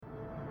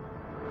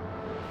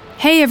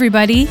Hey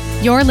everybody,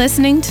 you're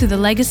listening to the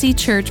Legacy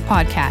Church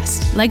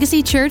podcast.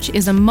 Legacy Church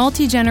is a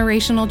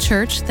multi-generational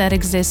church that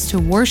exists to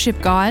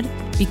worship God,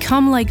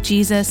 become like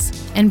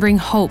Jesus, and bring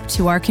hope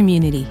to our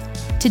community.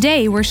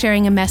 Today, we're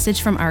sharing a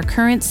message from our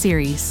current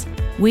series.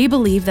 We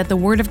believe that the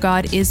Word of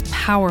God is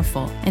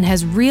powerful and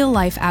has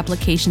real-life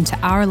application to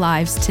our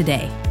lives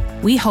today.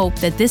 We hope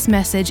that this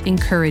message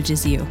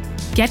encourages you.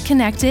 Get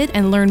connected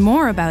and learn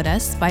more about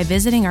us by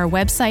visiting our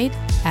website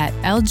at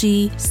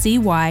lgcy.church.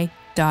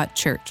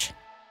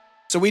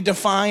 So we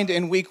defined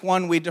in week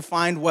one,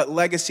 what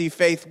legacy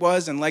faith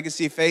was. And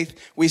legacy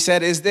faith, we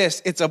said, is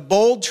this. It's a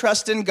bold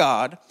trust in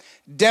God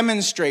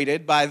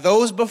demonstrated by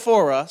those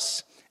before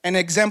us and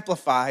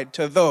exemplified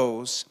to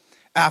those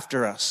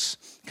after us.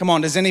 Come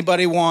on, does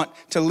anybody want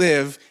to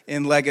live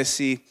in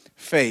legacy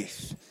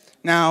faith?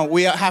 Now,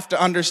 we have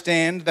to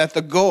understand that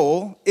the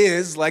goal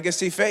is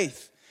legacy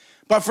faith.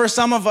 But for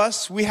some of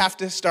us, we have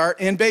to start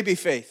in baby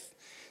faith.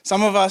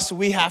 Some of us,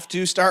 we have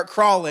to start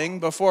crawling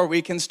before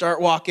we can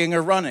start walking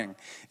or running.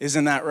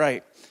 Isn't that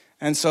right?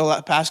 And so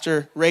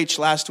Pastor Rach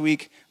last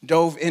week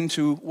dove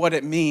into what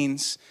it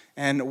means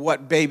and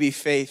what baby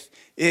faith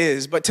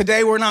is. But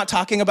today we're not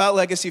talking about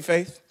legacy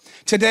faith.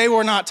 Today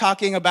we're not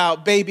talking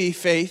about baby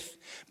faith.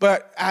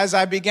 But as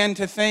I began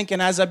to think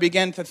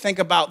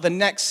about the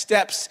next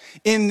steps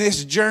in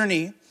this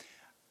journey,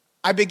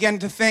 I began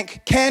to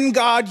think, can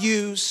God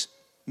use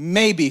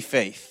maybe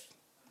faith?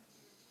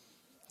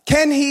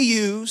 Can he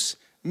use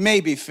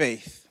maybe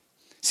faith?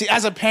 See,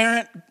 as a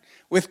parent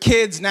with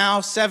kids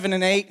now 7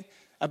 and 8,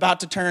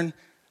 about to turn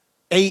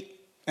 8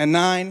 and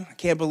 9, I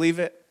can't believe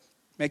it.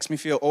 Makes me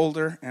feel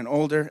older and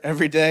older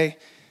every day.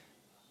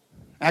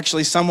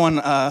 Actually,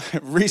 someone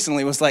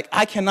recently was like,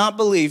 I cannot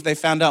believe they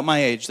found out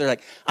my age. They're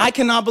like, I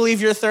cannot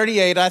believe you're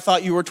 38. I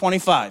thought you were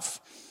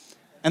 25.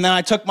 And then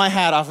I took my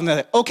hat off and they're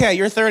like, okay,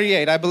 you're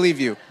 38. I believe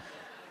you.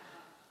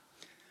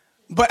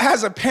 But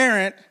as a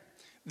parent,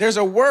 there's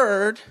a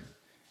word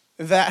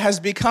that has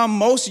become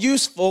most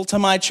useful to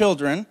my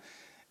children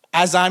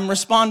as I'm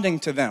responding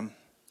to them,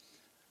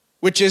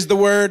 which is the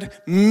word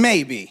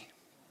maybe.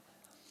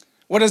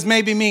 What does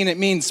maybe mean? It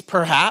means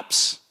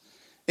perhaps.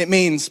 It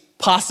means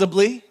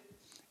possibly.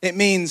 It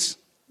means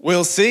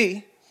we'll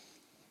see.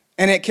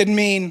 And it can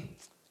mean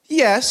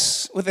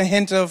yes with a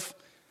hint of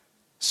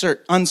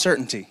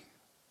uncertainty.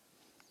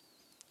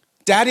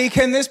 Daddy,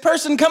 can this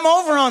person come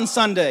over on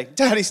Sunday?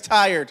 Daddy's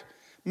tired.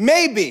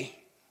 Maybe.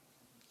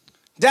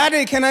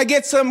 Daddy, can I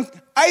get some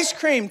ice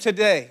cream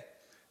today?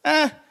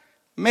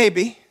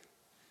 Maybe.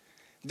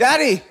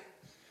 Daddy,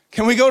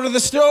 can we go to the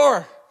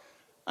store?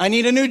 I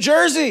need a new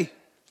jersey.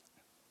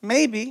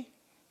 Maybe.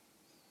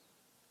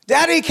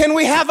 Daddy, can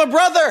we have a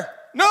brother?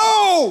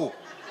 No!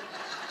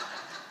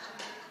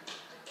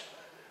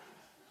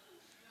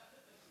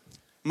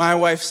 My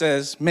wife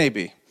says,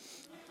 maybe.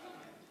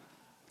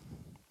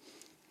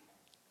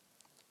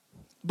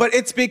 But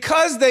it's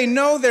because they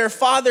know their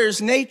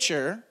father's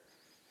nature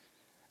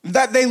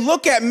that they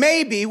look at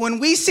maybe, when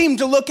we seem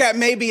to look at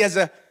maybe as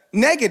a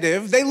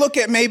negative, they look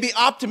at maybe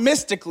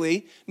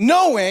optimistically,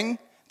 knowing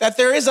that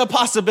there is a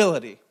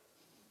possibility.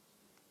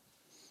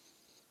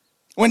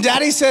 When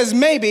daddy says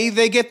maybe,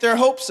 they get their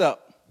hopes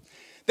up.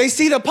 They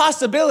see the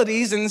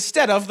possibilities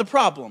instead of the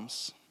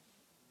problems.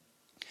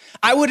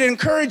 I would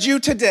encourage you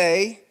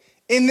today,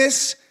 in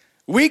this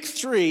week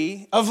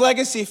 3 of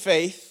Legacy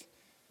Faith,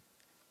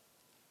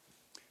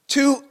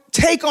 to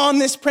take on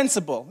this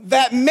principle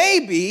that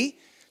maybe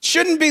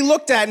shouldn't be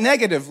looked at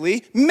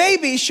negatively,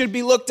 maybe should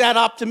be looked at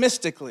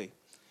optimistically.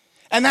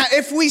 And that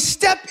if we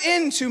step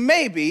into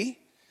maybe,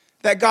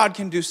 that God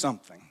can do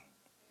something.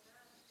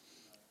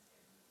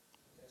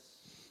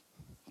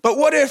 But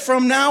what if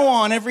from now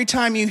on, every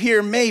time you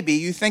hear maybe,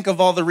 you think of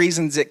all the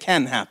reasons it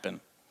can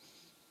happen?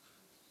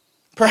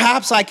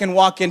 Perhaps I can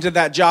walk into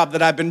that job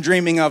that I've been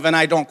dreaming of and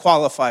I don't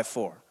qualify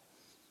for.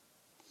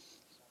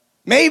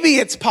 Maybe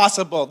it's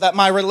possible that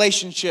my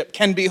relationship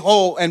can be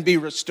whole and be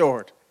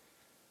restored.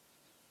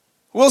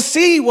 We'll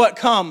see what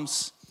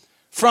comes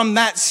from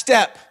that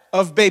step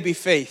of baby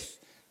faith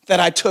that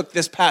I took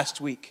this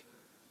past week.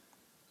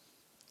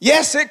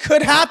 Yes, it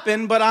could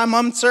happen, but I'm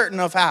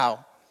uncertain of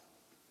how.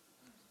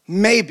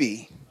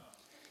 Maybe.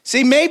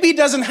 See, maybe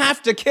doesn't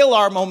have to kill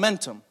our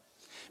momentum.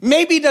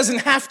 Maybe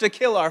doesn't have to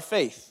kill our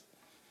faith.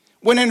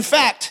 When in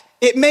fact,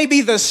 it may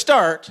be the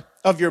start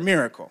of your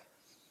miracle.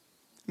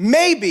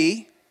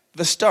 Maybe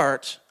the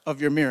start of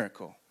your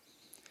miracle.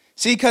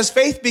 See, because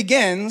faith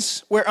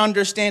begins where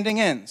understanding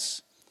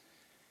ends.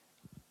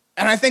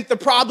 And I think the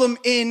problem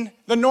in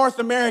the North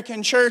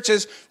American church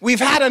is we've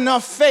had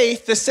enough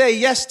faith to say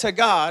yes to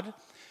God,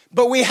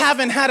 but we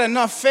haven't had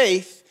enough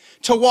faith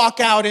to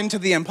walk out into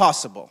the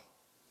impossible.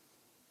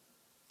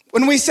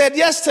 When we said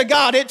yes to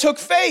God, it took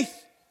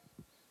faith.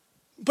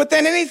 But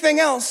then anything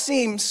else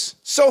seems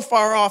so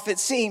far off, it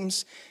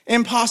seems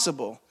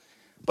impossible.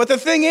 But the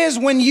thing is,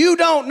 when you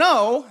don't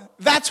know,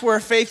 that's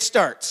where faith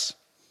starts.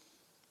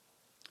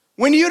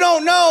 When you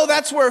don't know,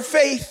 that's where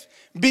faith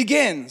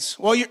begins.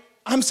 Well,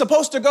 I'm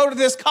supposed to go to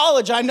this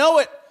college. I know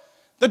it.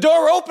 The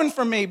door opened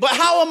for me, but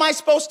how am I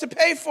supposed to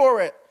pay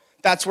for it?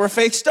 That's where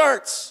faith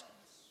starts.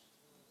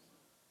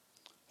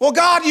 Well,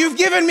 God, you've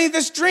given me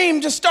this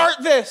dream to start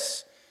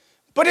this,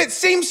 but it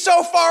seems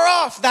so far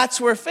off.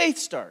 That's where faith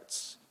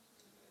starts.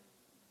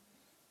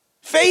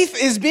 Faith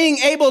is being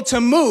able to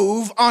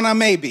move on a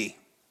maybe.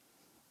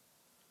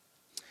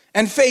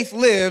 And faith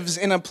lives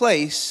in a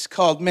place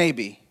called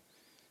maybe.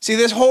 See,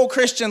 this whole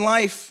Christian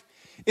life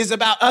is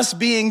about us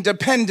being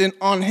dependent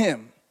on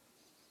Him.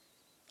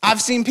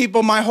 I've seen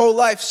people my whole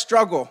life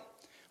struggle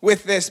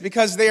with this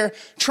because they're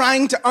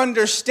trying to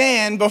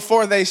understand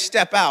before they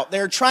step out.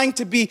 They're trying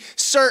to be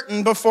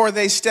certain before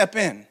they step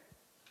in.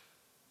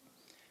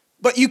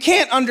 But you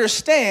can't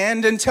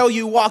understand until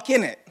you walk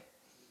in it.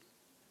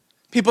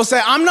 People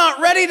say, I'm not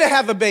ready to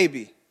have a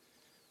baby.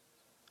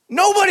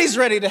 Nobody's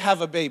ready to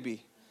have a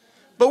baby.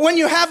 But when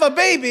you have a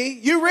baby,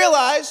 you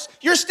realize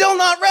you're still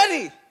not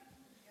ready.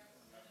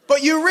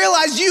 But you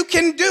realize you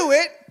can do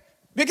it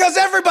because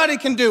everybody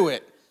can do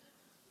it.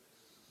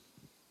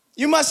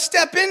 You must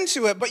step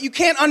into it, but you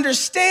can't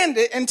understand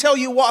it until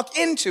you walk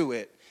into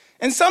it.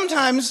 And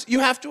sometimes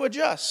you have to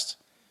adjust.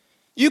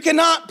 You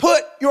cannot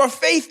put your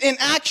faith in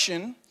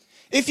action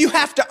if you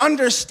have to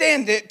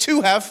understand it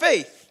to have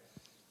faith.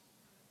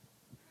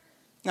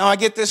 Now, I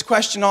get this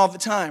question all the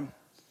time.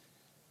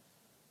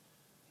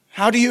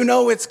 How do you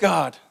know it's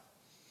God?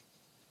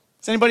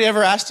 Has anybody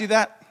ever asked you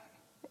that?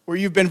 Where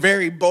you've been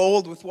very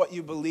bold with what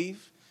you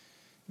believe?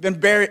 You've been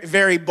very,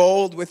 very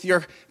bold with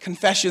your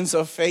confessions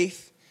of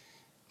faith?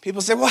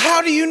 People say, well,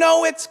 how do you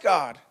know it's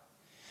God?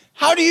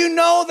 How do you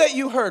know that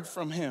you heard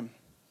from Him?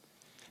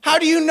 How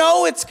do you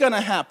know it's going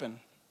to happen?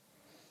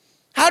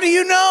 How do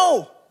you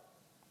know?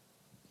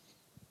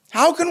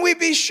 How can we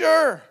be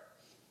sure?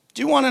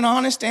 Do you want an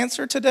honest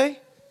answer today?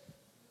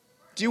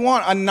 Do you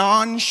want a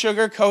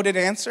non-sugar-coated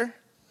answer?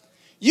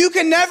 You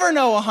can never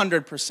know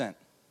 100%.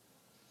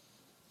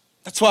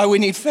 That's why we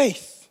need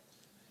faith.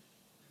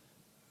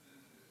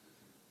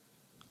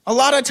 A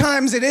lot of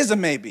times it is a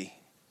maybe.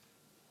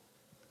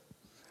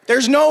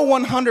 There's no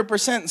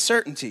 100%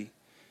 certainty.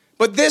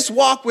 But this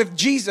walk with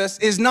Jesus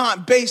is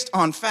not based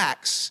on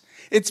facts.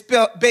 It's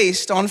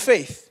based on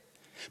faith.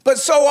 But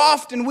so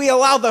often we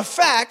allow the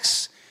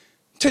facts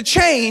to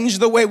change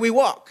the way we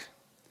walk.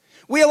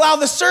 We allow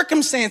the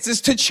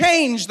circumstances to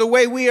change the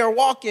way we are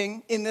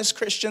walking in this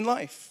Christian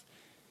life.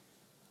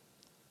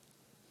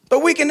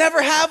 But we can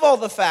never have all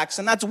the facts,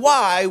 and that's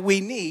why we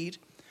need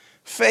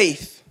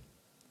faith.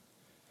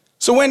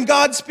 So when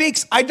God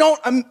speaks, I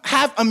don't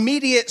have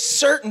immediate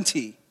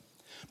certainty,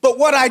 but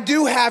what I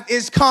do have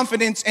is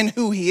confidence in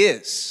who He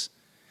is.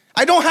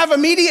 I don't have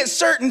immediate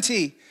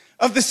certainty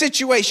of the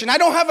situation. I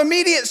don't have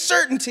immediate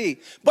certainty,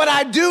 but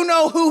I do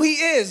know who He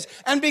is.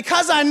 And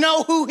because I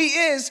know who He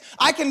is,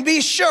 I can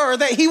be sure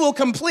that He will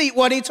complete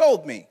what He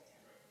told me.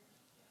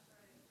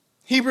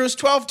 Hebrews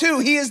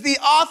 12:2, He is the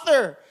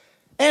author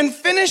and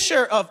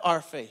finisher of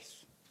our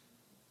faith.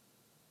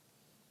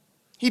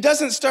 He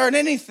doesn't start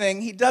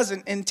anything He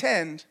doesn't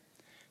intend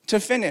to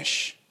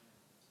finish.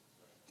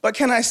 But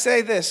can I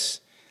say this?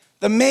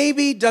 The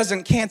maybe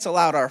doesn't cancel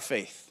out our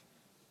faith.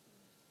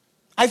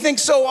 I think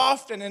so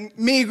often, in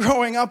me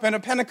growing up in a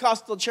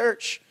Pentecostal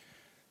church,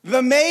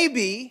 the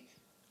maybe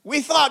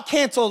we thought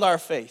canceled our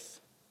faith.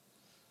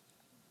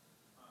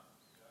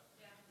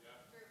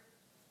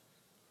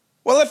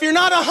 Well, if you're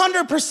not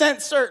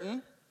 100%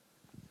 certain,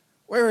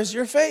 where is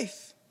your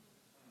faith?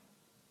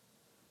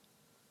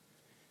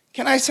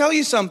 Can I tell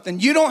you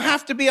something? You don't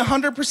have to be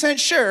 100%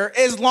 sure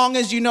as long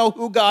as you know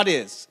who God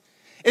is,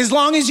 as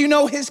long as you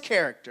know His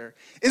character,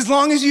 as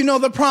long as you know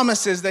the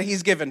promises that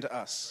He's given to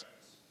us.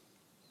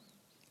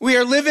 We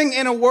are living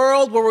in a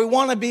world where we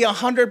want to be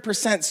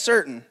 100%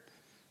 certain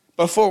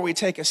before we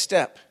take a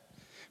step.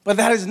 But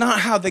that is not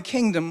how the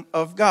kingdom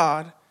of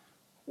God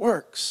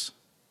works.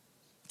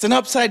 It's an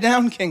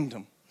upside-down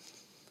kingdom.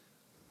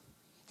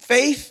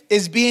 Faith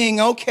is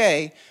being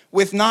okay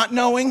with not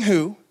knowing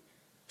who.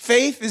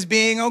 Faith is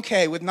being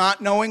okay with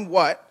not knowing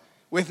what,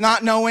 with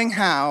not knowing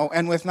how,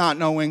 and with not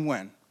knowing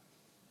when.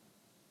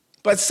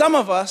 But some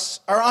of us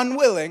are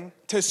unwilling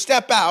to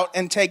step out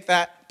and take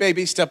that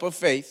baby step of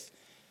faith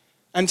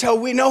until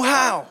we know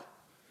how,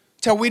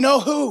 until we know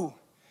who,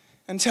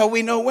 until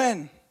we know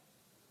when.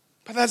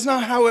 But that's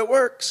not how it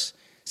works.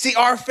 See,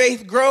 our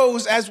faith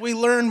grows as we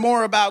learn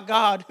more about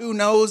God, who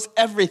knows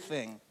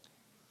everything.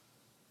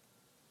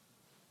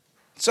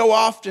 So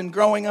often,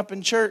 growing up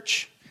in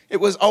church,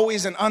 it was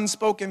always an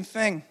unspoken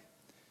thing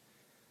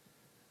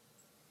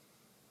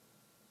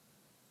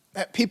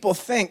that people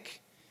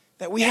think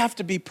that we have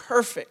to be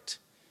perfect.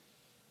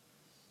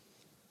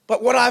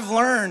 But what I've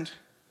learned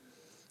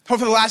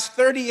over the last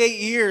 38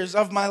 years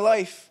of my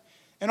life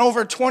and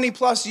over 20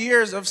 plus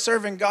years of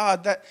serving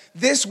God, that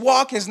this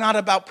walk is not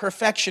about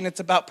perfection, it's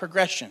about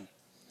progression.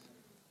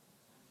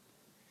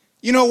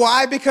 You know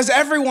why? Because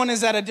everyone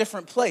is at a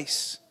different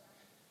place.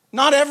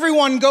 Not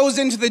everyone goes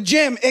into the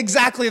gym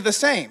exactly the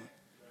same.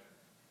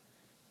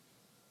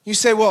 You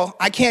say, well,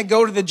 I can't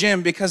go to the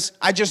gym because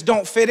I just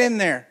don't fit in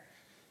there.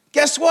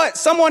 Guess what?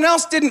 Someone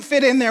else didn't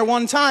fit in there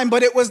one time,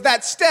 but it was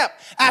that step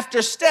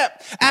after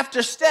step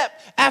after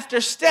step after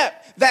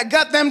step that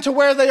got them to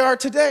where they are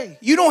today.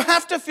 You don't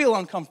have to feel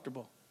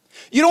uncomfortable.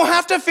 You don't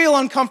have to feel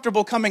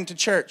uncomfortable coming to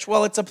church.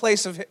 Well, it's a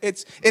place of,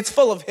 it's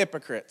full of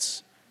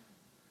hypocrites.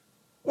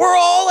 We're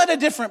all at a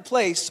different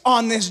place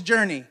on this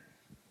journey.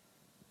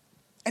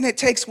 And it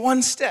takes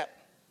one step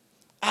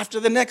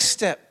after the next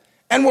step.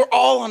 And we're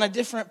all on a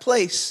different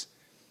place.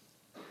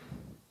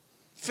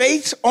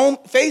 Faith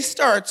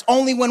starts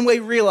only when we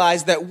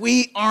realize that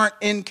we aren't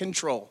in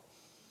control.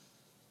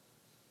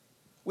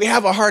 We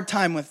have a hard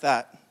time with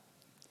that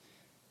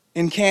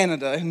in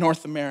Canada, in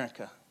North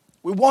America.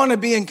 We want to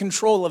be in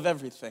control of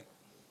everything.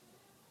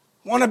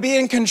 Want to be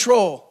in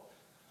control.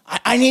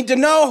 I need to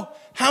know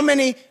how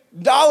many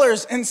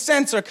dollars and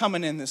cents are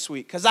coming in this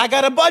week because I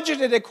got to budget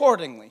it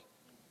accordingly.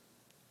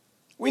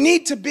 We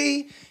need to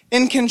be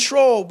in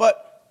control,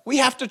 but we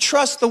have to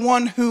trust the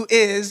one who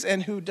is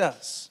and who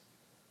does.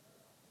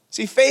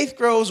 See, faith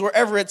grows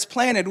wherever it's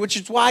planted, which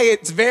is why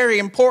it's very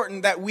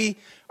important that we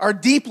are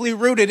deeply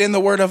rooted in the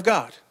Word of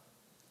God.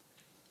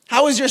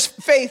 How is your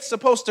faith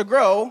supposed to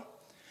grow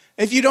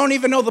if you don't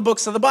even know the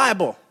books of the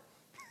Bible?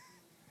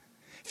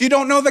 If you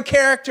don't know the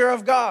character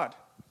of God?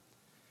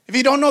 If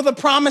you don't know the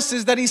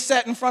promises that He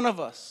set in front of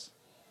us?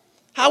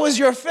 How is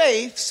your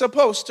faith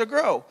supposed to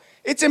grow?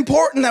 It's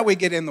important that we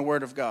get in the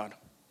Word of God.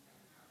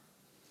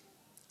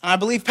 I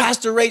believe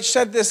Pastor Rach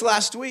said this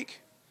last week.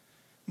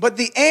 But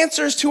the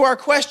answers to our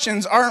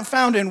questions aren't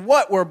found in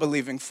what we're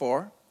believing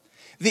for.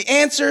 The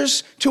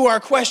answers to our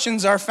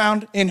questions are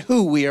found in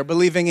who we are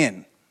believing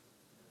in.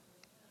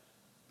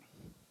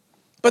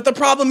 But the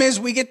problem is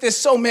we get this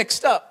so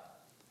mixed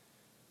up.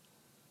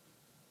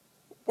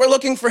 We're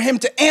looking for Him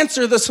to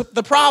answer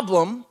the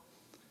problem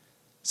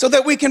so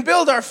that we can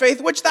build our faith,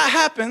 which that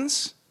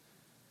happens,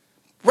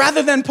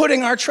 rather than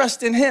putting our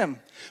trust in Him.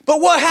 But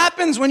what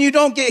happens when you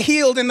don't get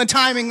healed in the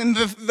timing and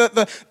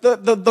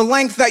the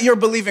length that you're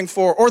believing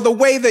for or the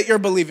way that you're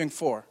believing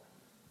for?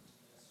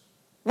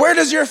 Where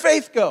does your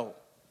faith go?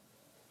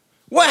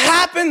 What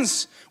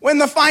happens when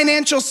the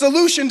financial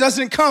solution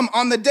doesn't come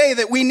on the day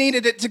that we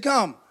needed it to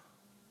come?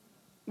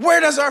 Where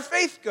does our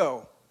faith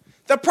go?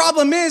 The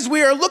problem is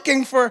we are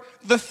looking for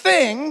the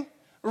thing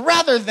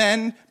rather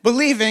than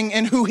believing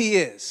in who He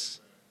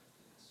is.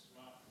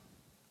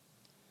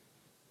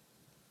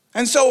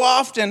 And so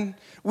often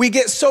we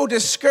get so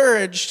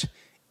discouraged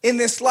in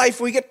this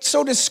life. We get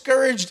so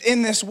discouraged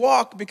in this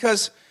walk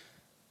because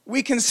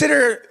we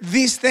consider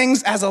these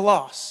things as a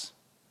loss.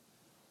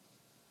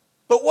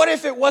 But what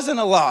if it wasn't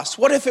a loss?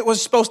 What if it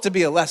was supposed to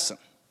be a lesson?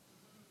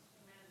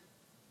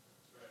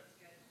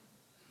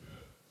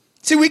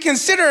 See, we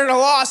consider it a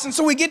loss, and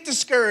so we get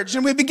discouraged,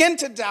 and we begin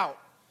to doubt,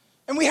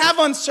 and we have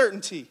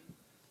uncertainty.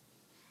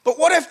 But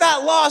what if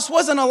that loss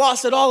wasn't a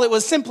loss at all? It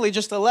was simply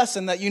just a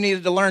lesson that you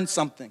needed to learn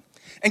something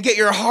and get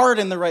your heart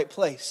in the right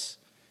place.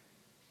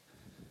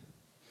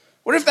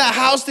 What if that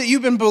house that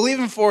you've been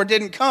believing for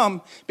didn't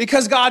come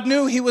because God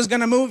knew He was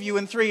going to move you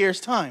in 3 years'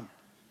 time?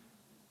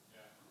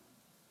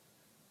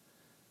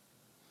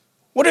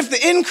 What if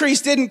the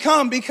increase didn't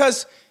come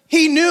because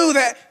He knew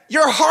that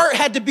your heart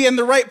had to be in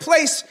the right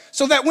place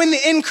so that when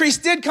the increase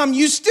did come,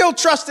 you still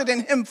trusted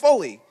in Him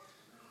fully?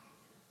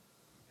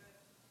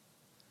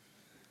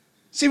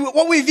 See,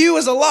 what we view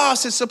as a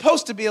loss is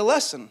supposed to be a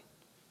lesson.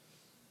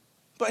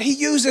 But He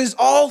uses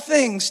all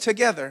things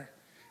together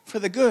for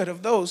the good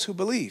of those who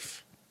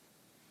believe.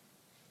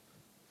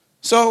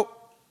 So,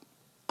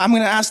 I'm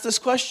going to ask this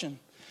question.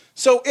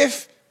 So,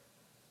 if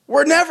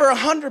we're never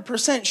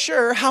 100%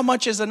 sure, how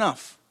much is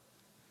enough?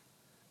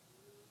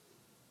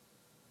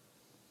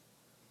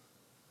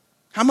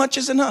 How much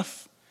is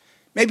enough?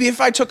 Maybe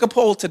if I took a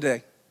poll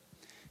today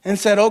and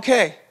said,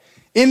 okay,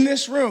 in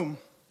this room,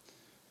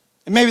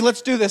 and maybe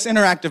let's do this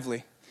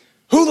interactively.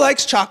 Who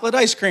likes chocolate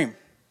ice cream?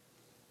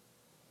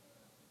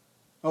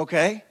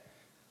 Okay,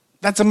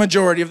 that's a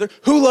majority of the.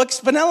 Who likes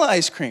vanilla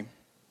ice cream?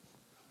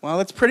 Well,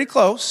 it's pretty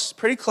close,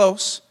 pretty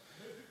close.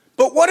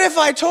 But what if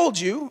I told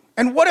you,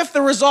 and what if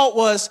the result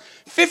was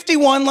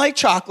 51 liked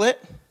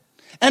chocolate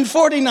and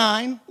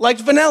 49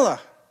 liked vanilla?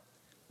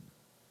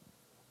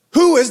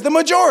 Who is the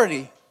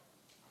majority?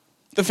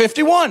 The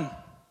 51.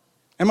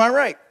 Am I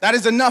right? That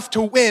is enough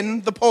to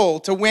win the poll,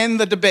 to win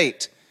the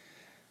debate.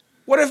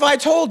 What if I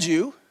told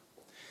you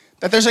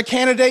that there's a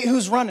candidate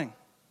who's running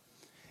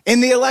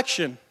in the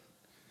election,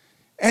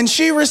 and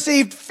she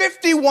received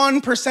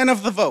 51%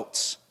 of the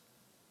votes?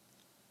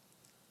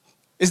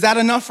 Is that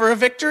enough for a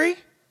victory?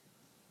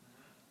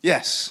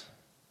 Yes.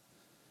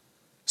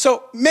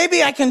 So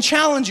maybe I can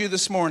challenge you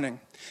this morning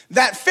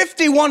that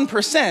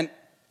 51%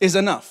 is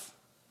enough.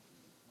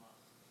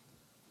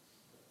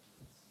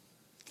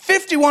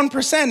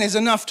 51% is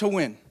enough to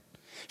win.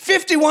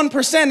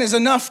 51% is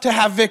enough to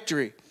have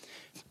victory.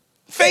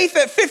 Faith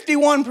at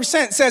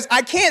 51% says,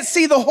 I can't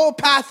see the whole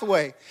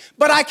pathway,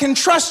 but I can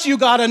trust you,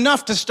 God,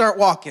 enough to start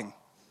walking.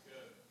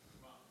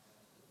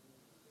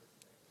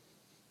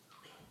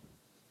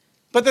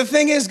 But the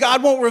thing is,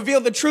 God won't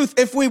reveal the truth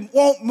if we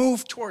won't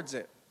move towards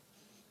it.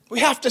 We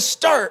have to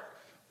start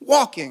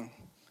walking,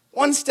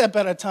 one step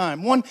at a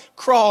time, one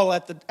crawl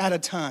at a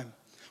time,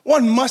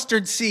 one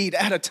mustard seed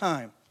at a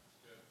time.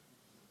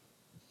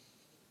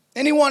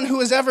 Anyone who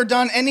has ever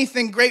done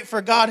anything great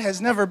for God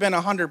has never been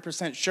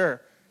 100%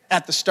 sure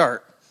at the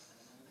start.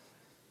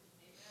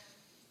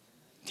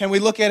 Can we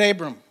look at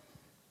Abram?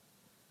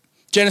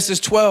 Genesis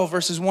 12,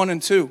 verses 1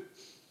 and 2.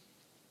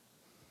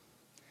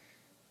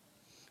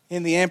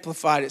 In the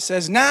Amplified, it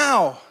says,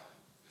 "Now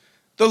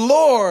the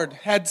Lord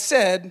had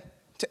said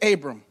to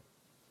Abram,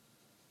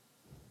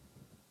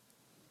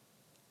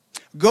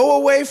 'Go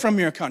away from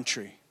your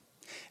country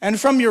and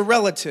from your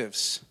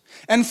relatives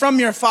and from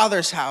your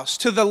father's house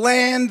to the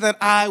land that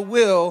I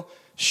will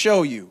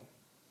show you.'"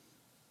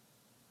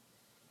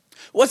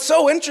 What's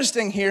so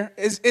interesting here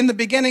is in the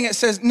beginning it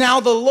says, "Now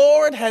the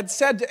Lord had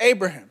said to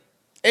Abram,"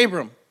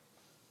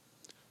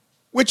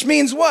 which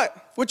means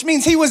what? Which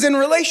means he was in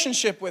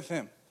relationship with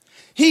him.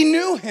 He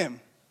knew him.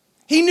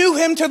 He knew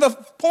him to the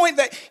point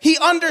that he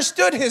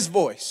understood his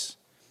voice.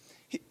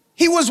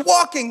 He was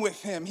walking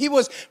with him. He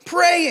was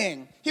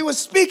praying. He was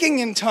speaking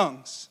in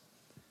tongues.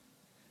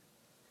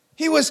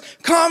 He was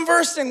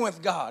conversing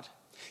with God.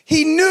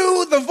 He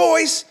knew the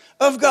voice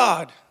of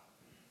God.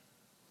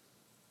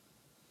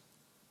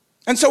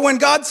 And so when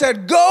God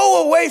said,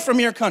 "Go away from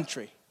your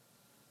country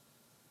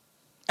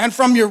and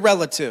from your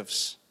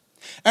relatives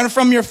and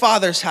from your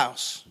father's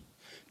house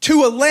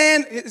to a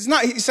land," it's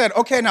not, he said,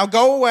 "Okay, now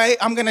go away.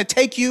 I'm going to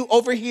take you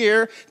over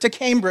here to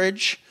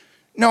Cambridge.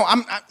 No,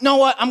 I'm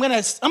going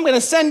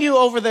to send you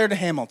over there to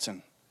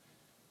Hamilton.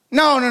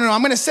 No,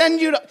 I'm going to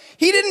send you to,"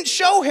 he didn't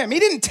show him. He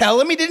didn't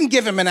tell him. He didn't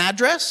give him an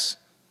address.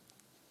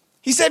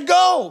 He said,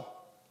 "Go,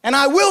 and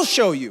I will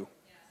show you."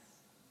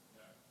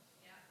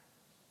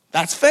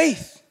 That's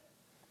faith.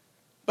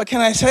 But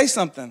can I say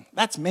something?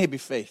 That's maybe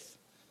faith.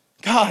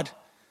 God,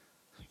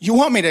 you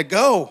want me to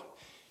go.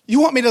 You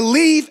want me to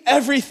leave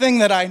everything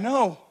that I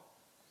know.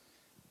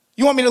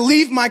 You want me to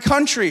leave my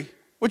country,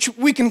 which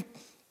we can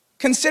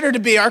consider to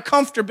be our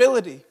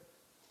comfortability.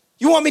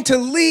 You want me to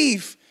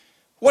leave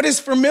what is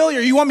familiar.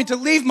 You want me to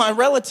leave my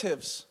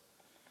relatives.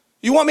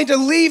 You want me to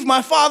leave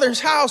my father's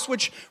house,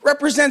 which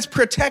represents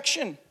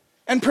protection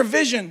and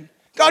provision.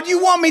 God,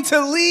 you want me to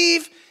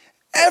leave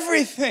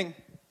everything.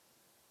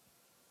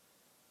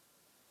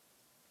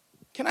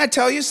 Can I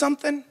tell you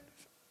something?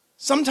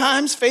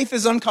 Sometimes faith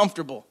is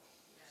uncomfortable.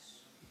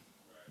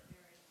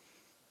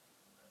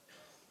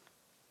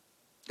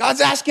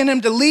 God's asking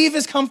him to leave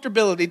his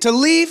comfortability, to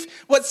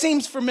leave what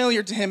seems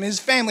familiar to him, his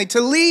family,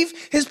 to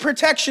leave his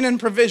protection and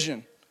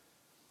provision.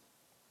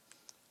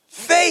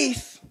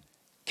 Faith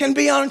can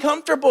be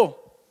uncomfortable.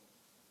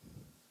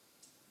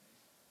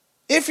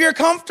 If you're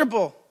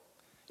comfortable,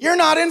 you're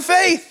not in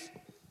faith.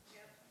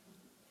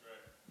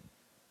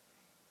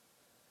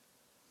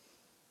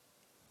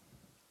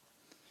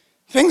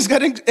 Things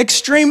got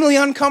extremely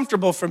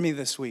uncomfortable for me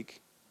this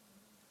week.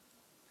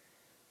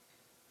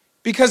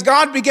 Because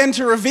God began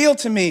to reveal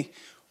to me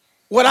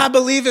what I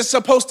believe is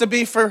supposed to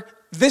be for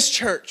this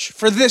church,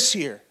 for this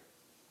year.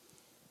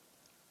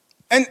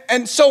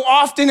 And so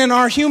often in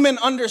our human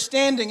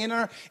understanding, in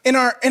our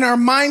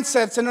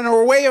mindsets and in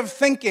our way of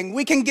thinking,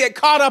 we can get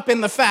caught up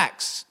in the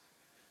facts.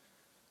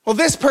 Well,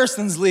 this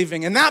person's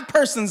leaving and that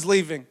person's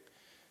leaving.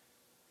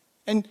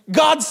 And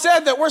God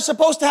said that we're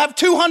supposed to have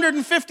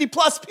 250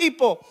 plus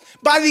people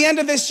by the end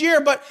of this year,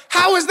 but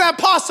how is that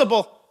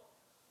possible?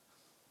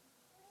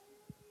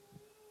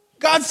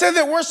 God said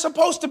that we're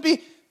supposed to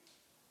be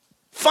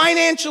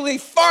financially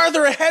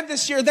farther ahead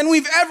this year than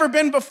we've ever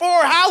been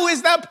before. How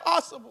is that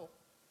possible?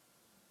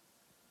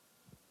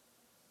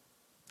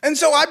 And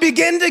so I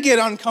begin to get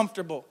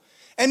uncomfortable.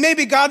 And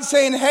maybe God's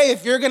saying, hey,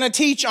 if you're going to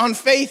teach on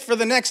faith for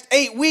the next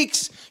 8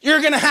 weeks, you're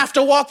going to have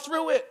to walk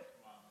through it.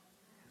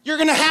 You're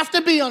going to have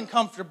to be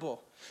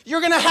uncomfortable.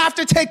 You're going to have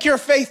to take your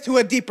faith to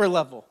a deeper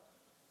level.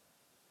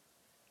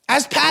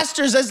 As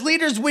pastors, as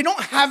leaders, we don't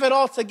have it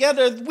all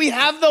together. We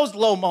have those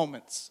low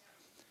moments.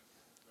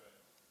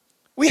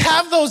 We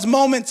have those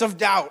moments of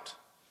doubt.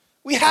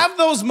 We have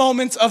those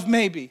moments of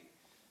maybe.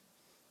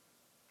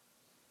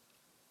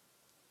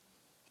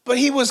 But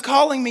he was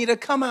calling me to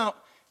come out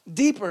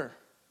deeper.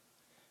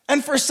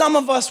 And for some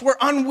of us, we're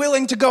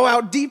unwilling to go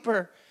out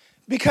deeper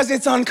because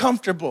it's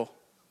uncomfortable.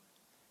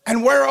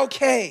 And we're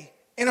okay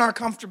in our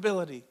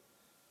comfortability.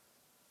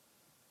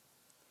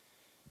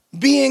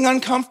 Being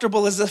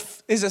uncomfortable is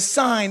a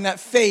sign that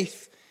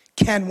faith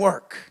can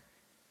work.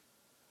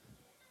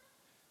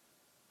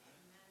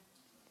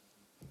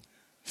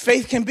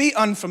 Faith can be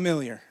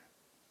unfamiliar.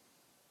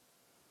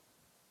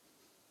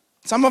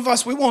 Some of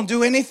us, we won't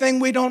do anything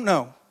we don't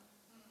know.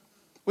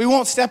 We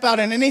won't step out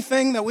in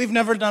anything that we've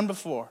never done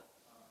before.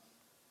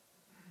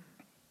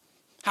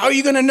 How are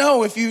you going to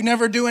know if you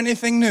never do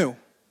anything new?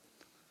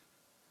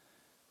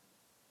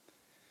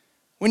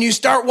 When you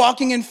start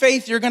walking in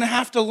faith, you're going to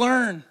have to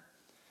learn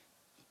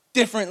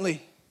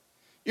differently.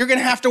 You're going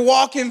to have to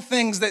walk in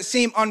things that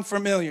seem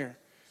unfamiliar.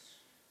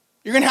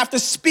 You're going to have to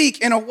speak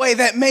in a way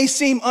that may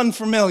seem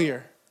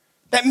unfamiliar,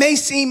 that may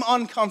seem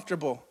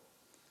uncomfortable.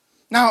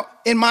 Now,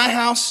 in my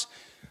house,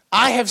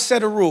 I have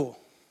set a rule.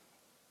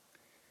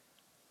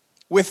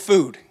 with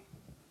food.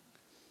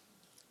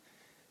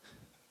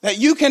 That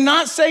you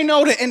cannot say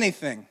no to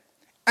anything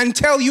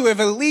until you have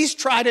at least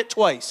tried it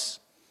twice.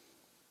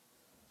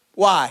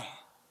 Why?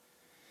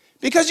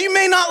 Because you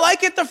may not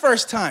like it the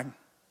first time.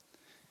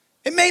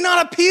 It may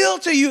not appeal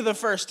to you the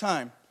first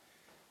time.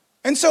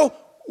 And so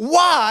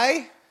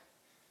why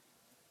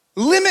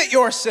limit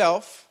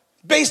yourself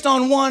based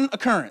on one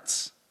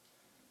occurrence?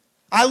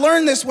 I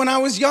learned this when I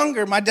was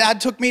younger. My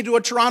dad took me to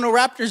a Toronto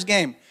Raptors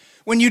game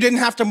when you didn't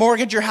have to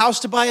mortgage your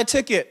house to buy a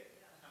ticket.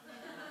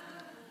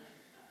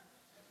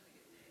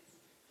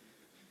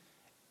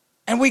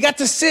 And we got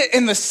to sit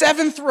in the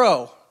 7th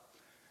row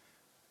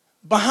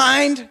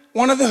behind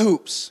one of the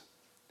hoops.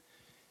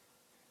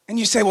 And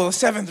you say, well, the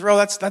 7th row,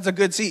 that's a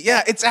good seat.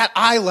 Yeah, it's at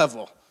eye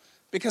level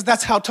because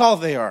that's how tall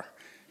they are.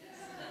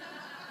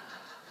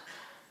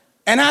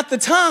 And at the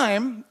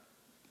time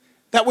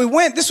that we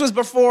went, this was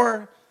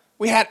before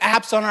we had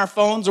apps on our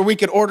phones or we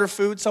could order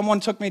food. Someone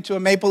took me to a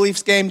Maple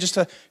Leafs game just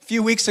a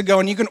few weeks ago,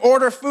 and you can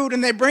order food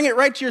and they bring it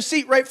right to your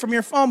seat right from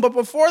your phone. But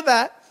before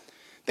that,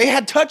 they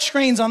had touch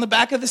screens on the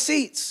back of the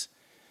seats.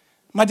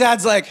 My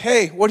dad's like,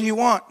 hey, what do you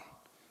want?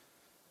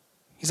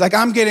 He's like,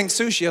 I'm getting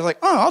sushi. I was like,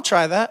 oh, I'll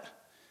try that.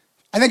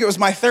 I think it was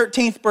my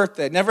 13th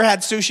birthday. Never had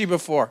sushi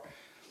before.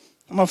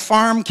 I'm a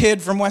farm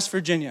kid from West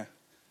Virginia.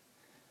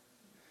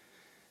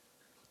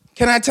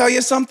 Can I tell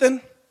you something?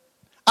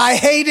 I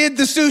hated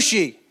the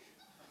sushi.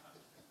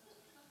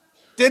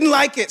 Didn't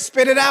like it,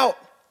 spit it out.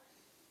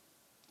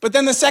 But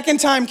then the second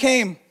time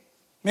came,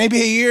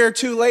 maybe a year or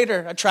two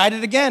later, I tried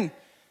it again.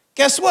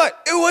 Guess what?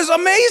 It was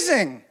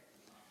amazing.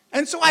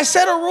 And so I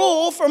set a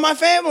rule for my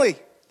family.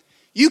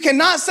 You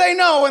cannot say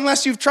no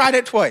unless you've tried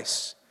it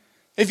twice.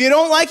 If you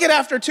don't like it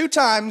after 2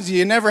 times,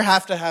 you never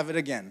have to have it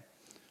again.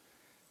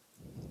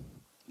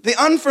 The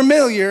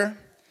unfamiliar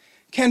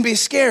can be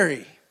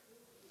scary.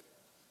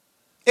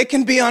 It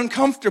can be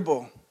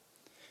uncomfortable.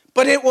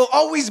 But it will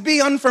always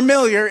be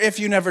unfamiliar if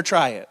you never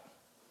try it.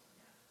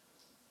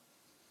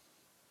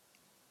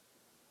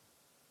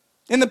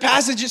 In the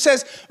passage it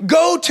says,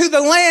 go to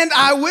the land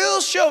I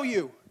will show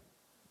you.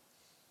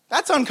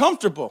 That's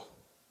uncomfortable.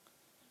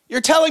 You're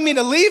telling me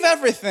to leave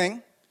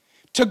everything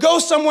to go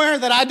somewhere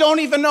that I don't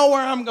even know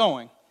where I'm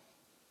going.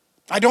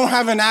 I don't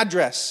have an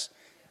address.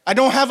 I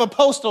don't have a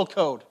postal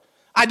code.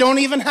 I don't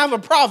even have a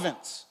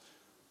province.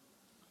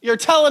 You're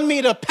telling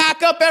me to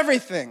pack up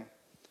everything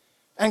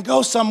and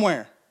go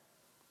somewhere,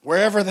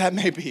 wherever that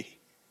may be.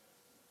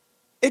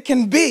 It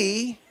can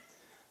be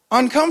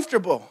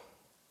uncomfortable.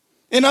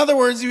 In other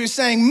words, he was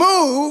saying,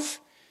 move,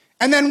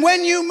 and then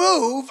when you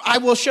move, I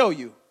will show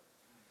you.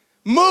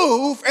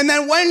 Move, and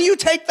then when you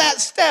take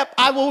that step,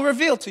 I will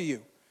reveal to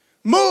you.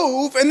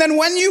 Move, and then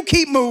when you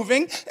keep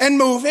moving and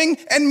moving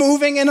and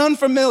moving in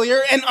unfamiliar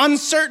and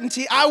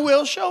uncertainty, I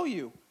will show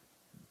you.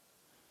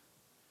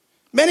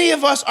 Many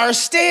of us are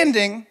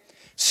standing,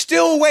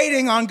 still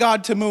waiting on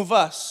God to move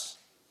us.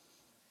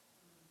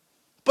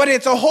 But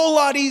it's a whole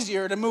lot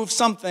easier to move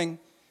something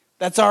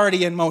that's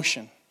already in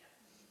motion.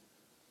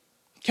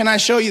 Can I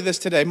show you this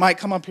today? Mike,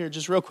 come up here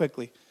just real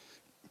quickly.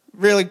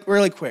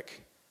 Really quick.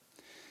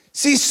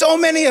 See, so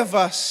many of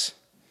us,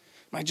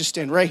 might just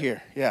stand right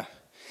here, yeah.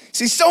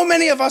 See, so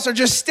many of us are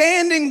just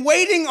standing,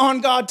 waiting on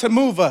God to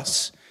move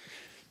us.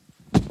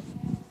 You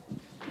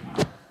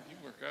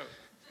work out.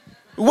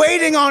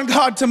 Waiting on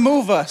God to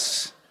move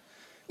us.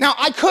 Now,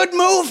 I could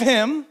move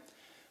him,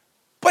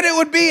 but it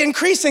would be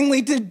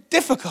increasingly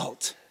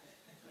difficult.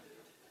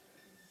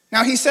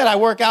 Now, he said I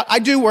work out. I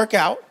do work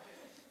out.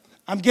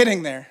 I'm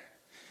getting there.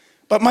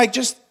 But Mike,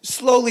 just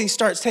slowly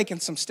starts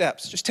taking some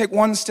steps. Just take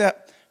one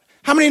step.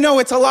 How many know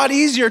it's a lot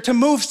easier to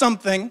move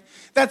something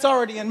that's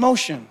already in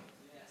motion?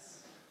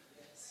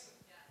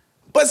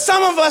 But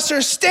some of us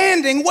are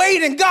standing,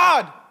 waiting.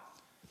 God,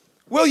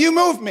 will you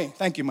move me?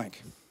 Thank you,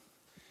 Mike.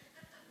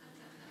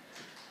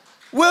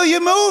 Will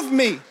you move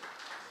me?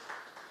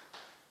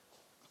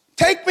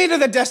 Take me to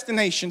the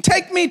destination.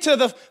 Take me to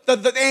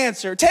the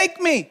answer.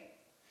 Take me.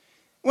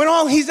 When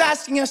all he's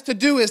asking us to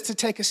do is to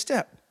take a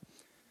step.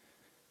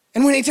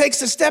 And when he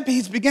takes a step,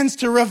 he begins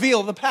to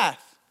reveal the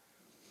path.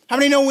 How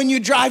many know when you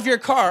drive your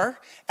car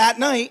at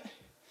night,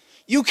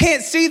 you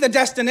can't see the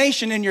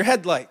destination in your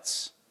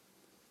headlights,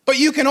 but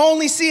you can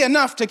only see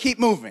enough to keep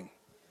moving?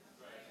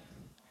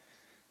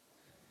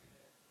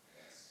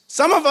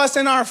 Some of us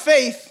in our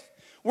faith,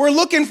 we're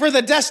looking for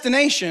the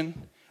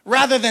destination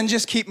rather than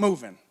just keep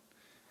moving.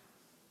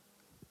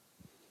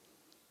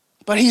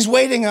 But he's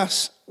waiting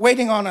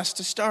on us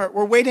to start.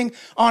 We're waiting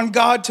on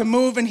God to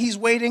move, and he's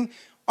waiting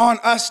on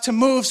us to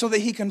move so that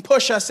he can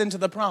push us into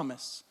the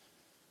promise.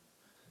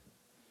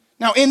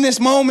 Now, in this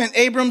moment,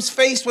 Abram's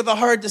faced with a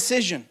hard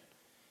decision.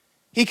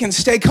 He can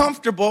stay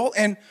comfortable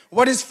in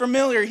what is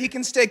familiar. He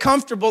can stay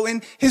comfortable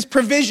in his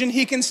provision.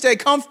 He can stay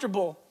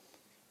comfortable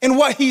in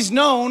what he's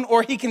known,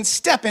 or he can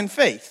step in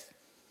faith.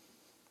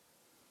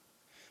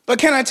 But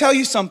can I tell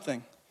you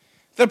something?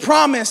 The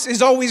promise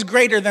is always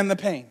greater than the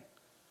pain.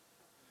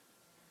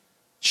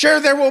 Sure,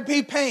 there will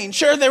be pain.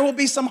 Sure, there will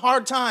be some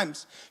hard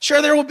times.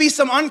 Sure, there will be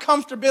some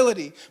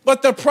uncomfortability.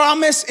 But the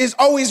promise is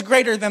always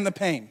greater than the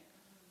pain.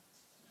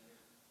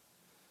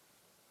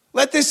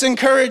 Let this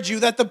encourage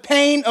you that the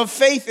pain of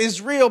faith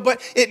is real,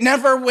 but it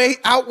never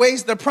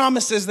outweighs the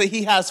promises that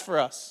he has for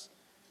us.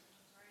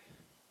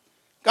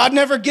 God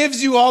never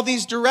gives you all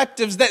these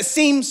directives that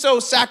seem so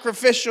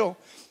sacrificial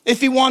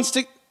if he wants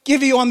to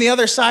give you on the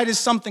other side is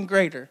something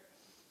greater.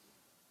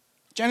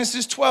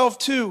 Genesis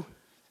 12:2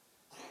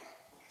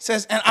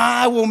 says, and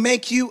I will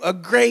make you a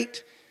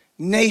great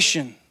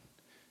nation,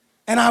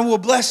 and I will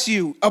bless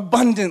you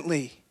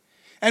abundantly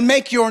and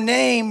make your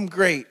name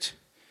great,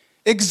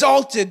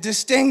 exalted,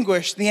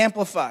 distinguished, the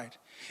Amplified.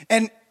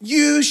 And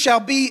you shall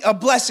be a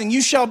blessing.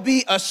 You shall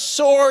be a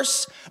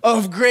source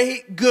of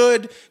great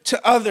good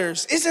to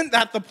others. Isn't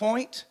that the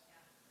point?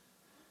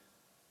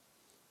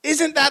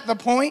 Isn't that the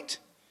point?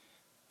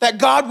 That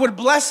God would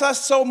bless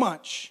us so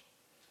much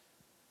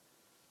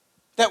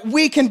that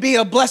we can be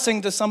a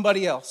blessing to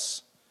somebody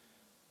else.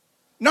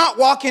 Not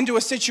walk into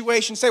a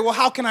situation and say, well,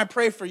 how can I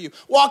pray for you?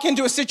 Walk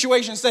into a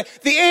situation and say,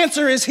 the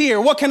answer is here.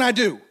 What can I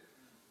do?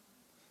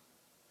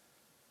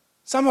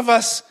 Some of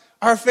us,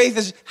 our faith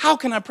is, how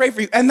can I pray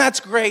for you? And that's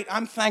great.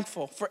 I'm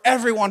thankful for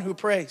everyone who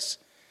prays.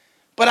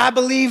 But I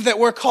believe that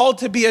we're called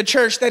to be a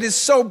church that is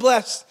so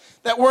blessed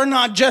that we're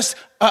not just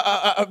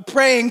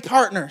praying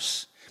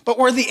partners, but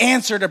we're the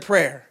answer to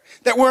prayer.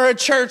 That we're a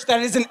church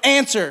that is an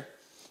answer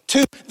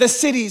to the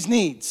city's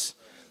needs.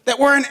 That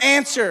we're an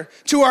answer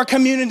to our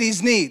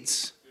community's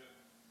needs.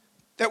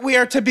 That we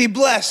are to be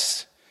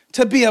blessed,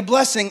 to be a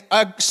blessing,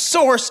 a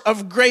source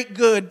of great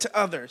good to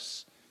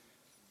others.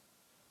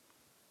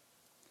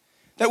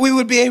 That we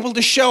would be able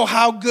to show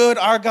how good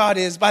our God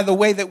is by the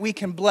way that we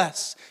can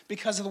bless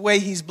because of the way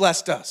he's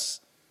blessed us.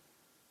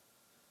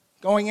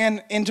 Going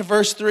into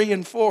verse 3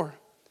 and 4.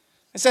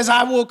 It says,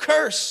 I will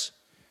curse,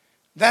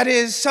 that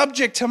is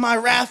subject to my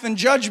wrath and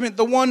judgment,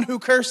 the one who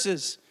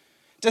curses,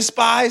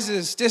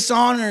 despises,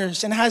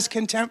 dishonors, and has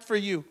contempt for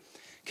you.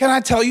 Can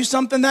I tell you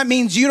something? That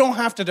means you don't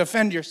have to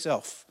defend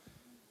yourself.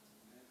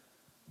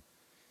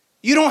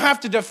 You don't have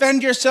to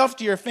defend yourself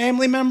to your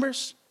family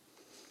members.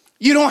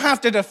 You don't have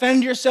to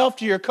defend yourself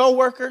to your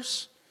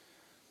coworkers.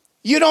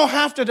 You don't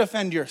have to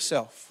defend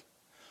yourself.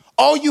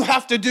 All you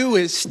have to do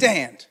is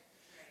stand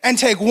and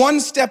take one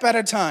step at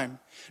a time,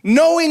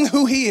 knowing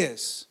who he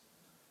is.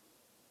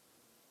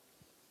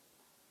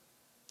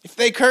 If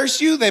they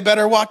curse you, they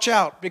better watch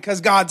out because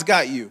God's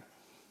got you.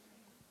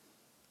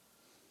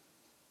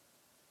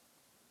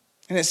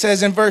 And it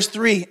says in verse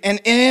 3, and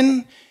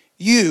in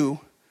you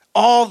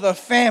all the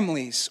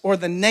families or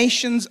the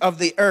nations of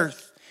the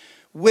earth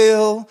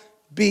will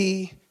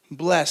be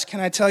blessed. Can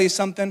I tell you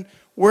something?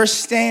 We're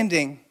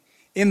standing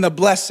in the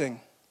blessing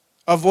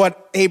of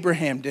what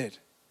Abraham did,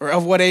 or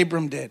of what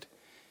Abram did.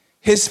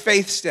 His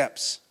faith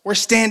steps. We're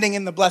standing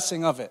in the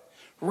blessing of it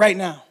right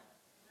now.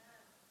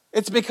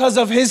 It's because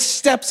of his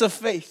steps of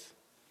faith.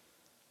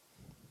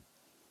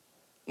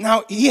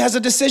 Now, he has a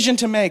decision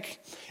to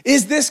make.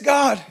 Is this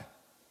God?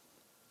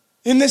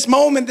 In this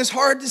moment, this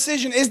hard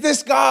decision, is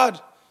this God?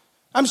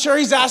 I'm sure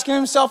he's asking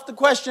himself the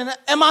question,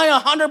 am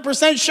I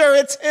 100% sure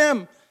it's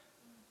him?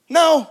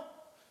 No,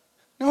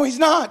 he's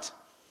not.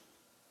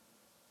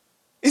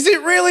 Is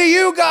it really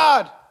you,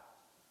 God?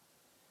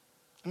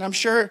 And I'm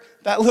sure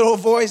that little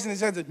voice in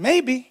his head said,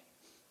 maybe.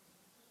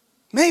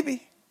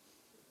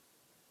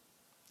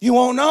 You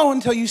won't know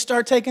until you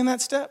start taking that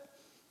step.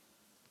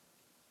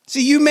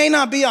 See, you may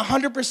not be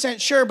 100%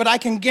 sure, but I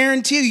can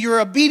guarantee you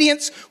your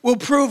obedience will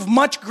prove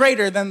much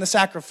greater than the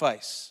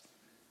sacrifice.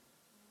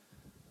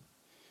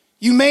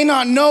 You may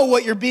not know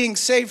what you're being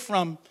saved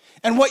from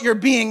and what you're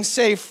being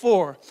saved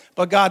for,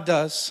 but God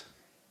does.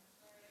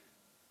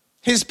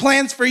 His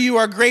plans for you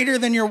are greater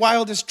than your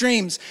wildest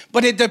dreams,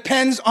 but it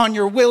depends on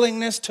your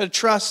willingness to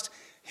trust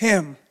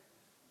him.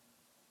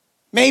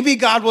 Maybe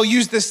God will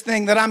use this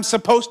thing that I'm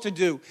supposed to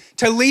do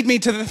to lead me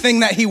to the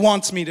thing that he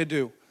wants me to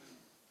do.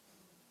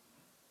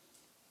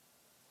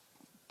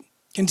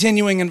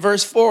 Continuing in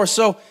verse 4,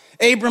 so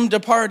Abram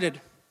departed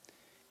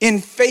in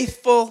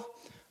faithful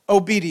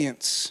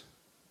obedience.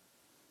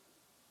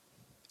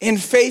 In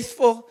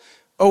faithful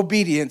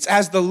obedience,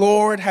 as the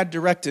Lord had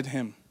directed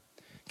him.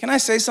 Can I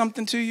say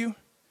something to you?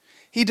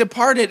 He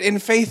departed in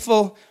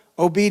faithful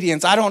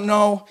obedience. I don't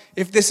know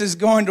if this is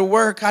going to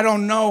work. I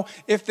don't know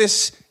if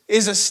this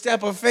is a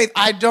step of faith.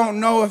 I don't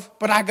know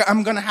but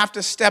I'm going to have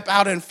to step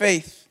out in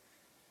faith.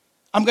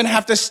 I'm going to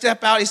have to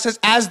step out. He says,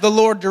 as the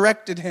Lord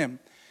directed him.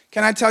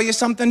 Can I tell you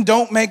something?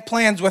 Don't make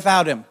plans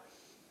without him.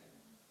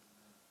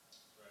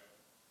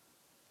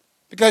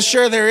 Because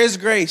sure, there is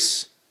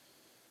grace.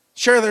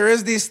 Sure, there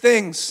is these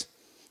things.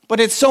 But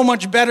it's so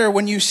much better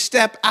when you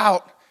step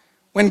out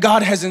when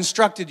God has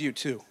instructed you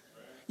to.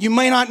 You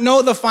may not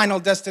know the final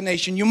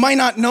destination. You might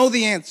not know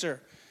the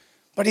answer.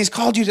 But he's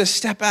called you to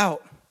step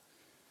out.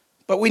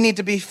 But we need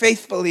to be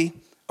faithfully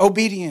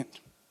obedient.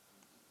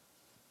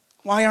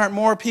 Why aren't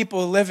more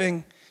people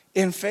living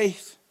in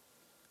faith?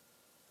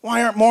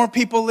 Why aren't more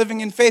people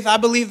living in faith? I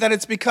believe that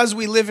it's because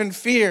we live in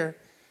fear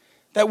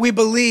that we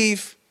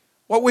believe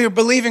what we are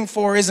believing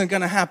for isn't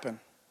going to happen.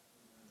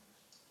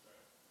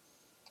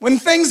 When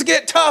things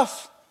get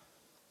tough,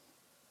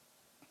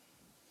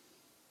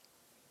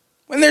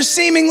 when there's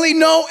seemingly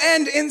no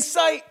end in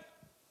sight,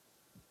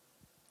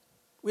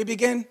 we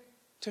begin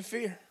to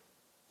fear.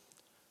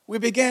 We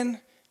begin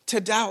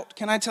to doubt.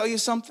 Can I tell you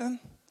something?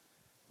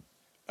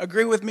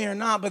 Agree with me or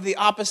not, but the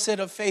opposite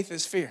of faith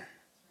is fear.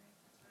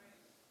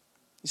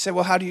 You say,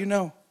 well, how do you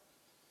know?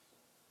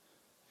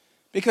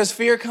 Because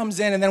fear comes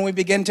in and then we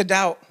begin to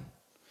doubt.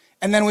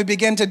 And then we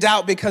begin to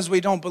doubt because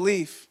we don't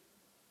believe.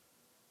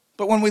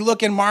 But when we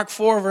look in Mark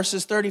 4,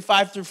 verses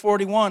 35 through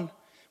 41,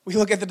 we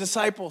look at the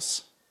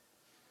disciples.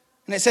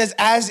 And it says,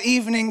 as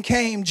evening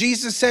came,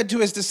 Jesus said to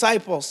his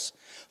disciples,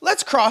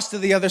 let's cross to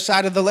the other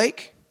side of the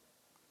lake.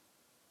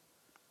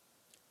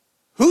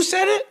 Who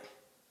said it?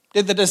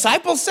 Did the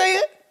disciples say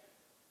it?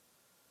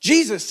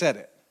 Jesus said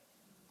it.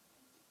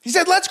 He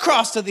said, let's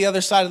cross to the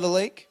other side of the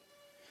lake.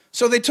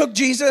 So they took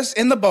Jesus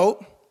in the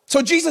boat.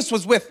 So Jesus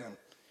was with them.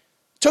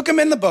 Took him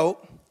in the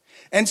boat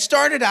and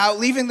started out,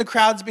 leaving the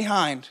crowds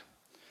behind,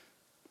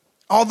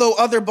 although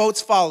other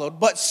boats followed.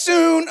 But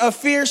soon a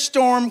fierce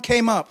storm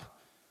came up.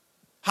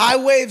 High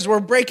waves were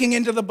breaking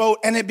into the boat,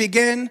 and it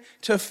began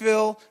to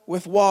fill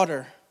with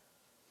water.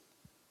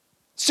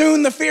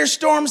 Soon the fierce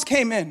storms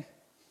came in.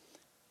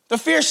 The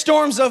fierce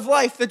storms of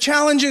life, the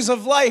challenges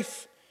of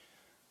life.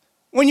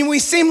 When we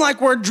seem like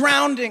we're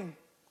drowning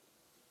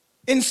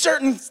in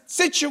certain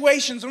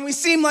situations, when we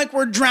seem like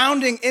we're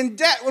drowning in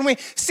debt, when we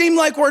seem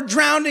like we're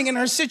drowning in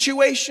our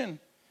situation.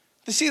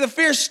 You see, the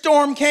fierce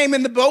storm came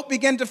and the boat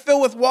began to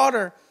fill with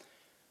water.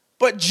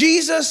 But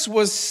Jesus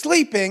was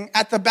sleeping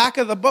at the back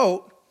of the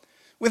boat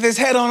with his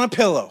head on a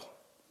pillow.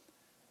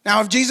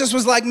 Now, if Jesus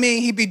was like me,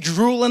 he'd be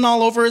drooling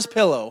all over his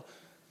pillow,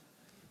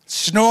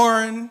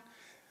 snoring,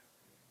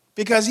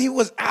 because he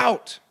was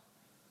out.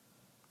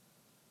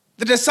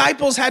 The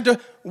disciples had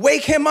to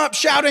wake him up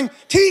shouting,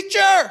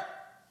 "Teacher,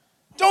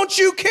 don't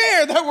you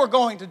care that we're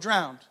going to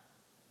drown?"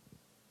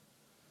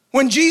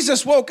 When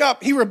Jesus woke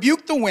up, he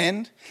rebuked the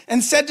wind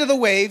and said to the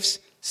waves,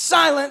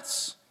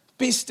 "Silence,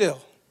 be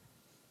still."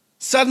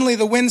 Suddenly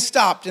the wind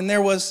stopped and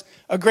there was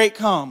a great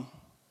calm.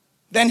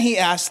 Then he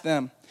asked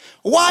them,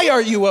 "Why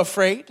are you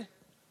afraid?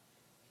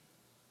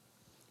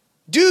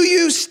 Do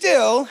you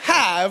still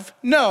have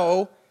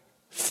no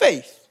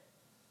faith?"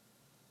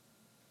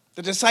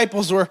 The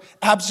disciples were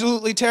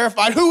absolutely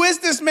terrified. "Who is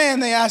this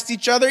man?" they asked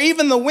each other.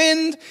 Even the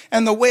wind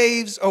and the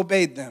waves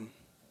obeyed them.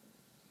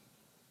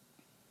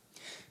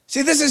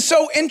 See, this is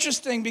so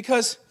interesting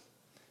because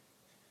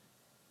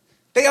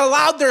they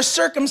allowed their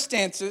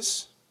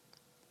circumstances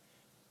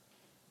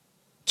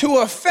to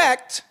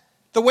affect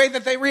the way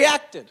that they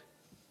reacted.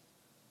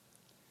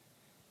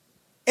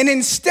 And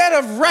instead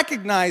of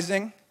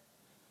recognizing,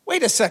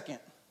 wait a second,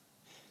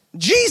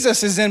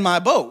 Jesus is in my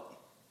boat.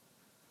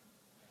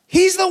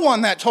 He's the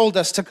one that told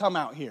us to come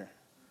out here.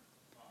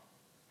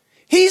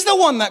 He's the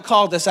one that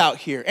called us out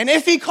here. And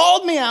if he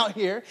called me out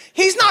here,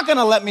 he's not going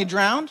to let me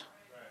drown.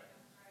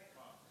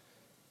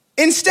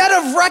 Instead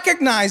of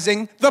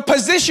recognizing the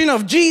position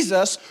of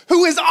Jesus,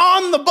 who is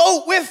on the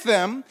boat with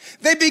them,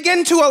 they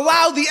begin to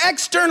allow the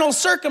external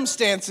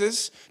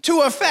circumstances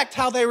to affect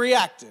how they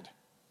reacted.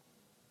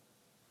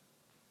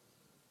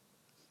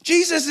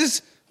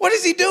 Jesus what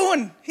is he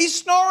doing? He's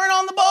snoring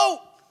on the boat.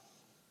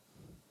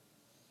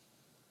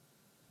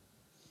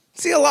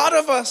 See, a lot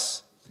of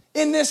us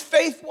in this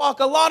faith walk,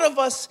 a lot of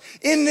us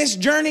in this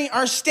journey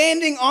are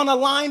standing on a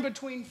line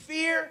between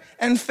fear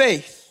and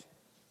faith.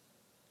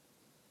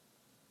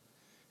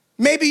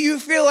 Maybe you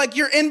feel like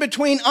you're in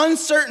between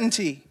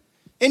uncertainty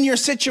in your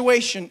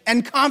situation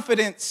and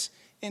confidence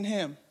in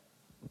him.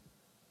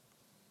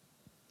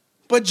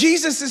 But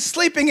Jesus is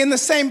sleeping in the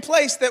same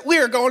place that we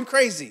are going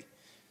crazy.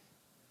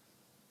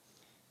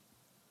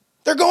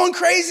 They're going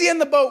crazy in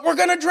the boat. We're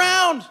going to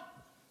drown.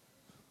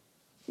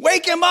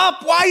 Wake him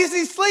up. Why is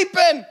he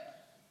sleeping?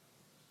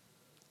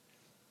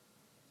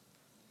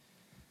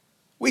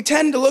 We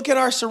tend to look at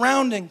our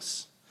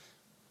surroundings.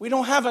 We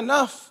don't have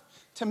enough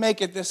to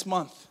make it this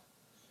month.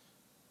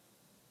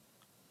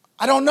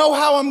 I don't know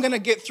how I'm going to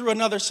get through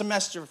another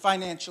semester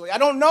financially. I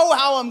don't know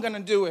how I'm going to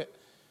do it.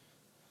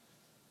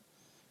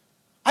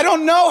 I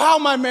don't know how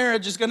my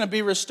marriage is going to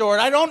be restored.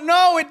 I don't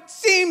know. It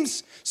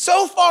seems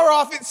so far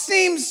off. It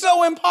seems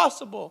so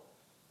impossible.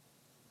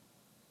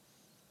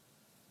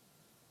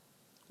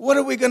 What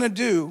are we going to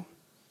do?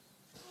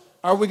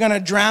 Are we going to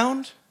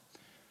drown?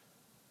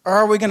 Or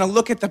are we going to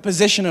look at the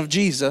position of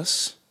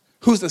Jesus,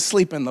 who's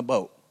asleep in the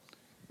boat?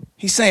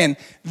 He's saying,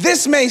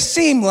 this may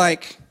seem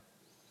like,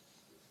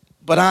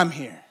 but I'm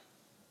here.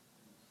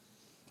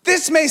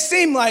 This may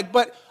seem like,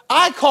 but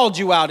I called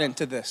you out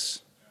into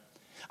this.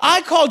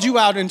 I called you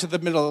out into the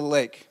middle of the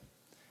lake.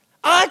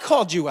 I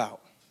called you out.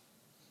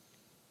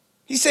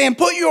 He's saying,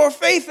 put your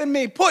faith in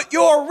me. Put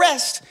your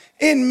rest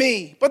in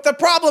me. But the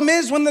problem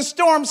is when the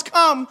storms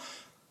come,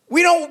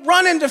 we don't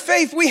run into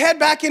faith. We head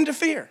back into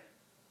fear.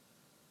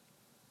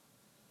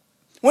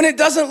 When it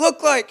doesn't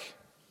look like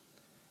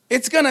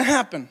it's going to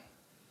happen,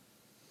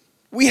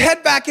 we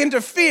head back into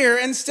fear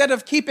instead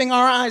of keeping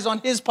our eyes on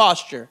his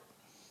posture.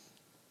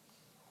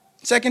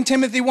 2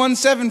 Timothy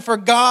 1:7, for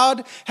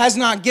God has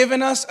not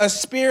given us a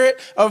spirit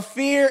of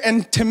fear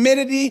and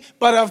timidity,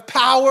 but of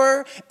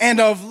power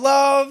and of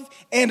love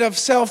and of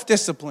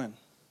self-discipline.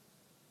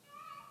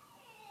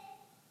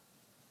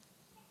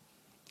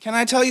 Can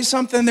I tell you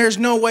something? There's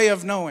no way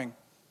of knowing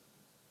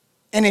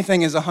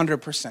anything is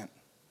 100%.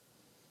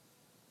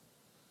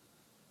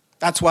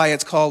 That's why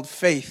it's called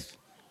faith.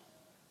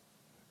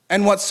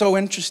 And what's so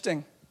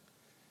interesting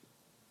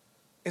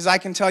is I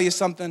can tell you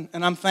something,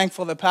 and I'm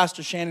thankful that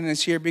Pastor Shannon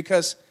is here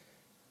because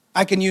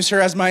I can use her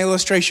as my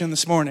illustration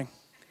this morning.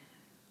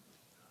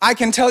 I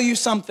can tell you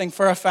something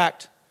for a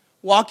fact,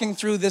 walking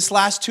through this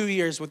last 2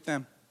 years with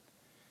them,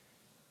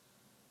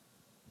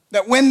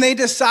 that when they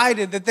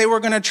decided that they were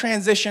going to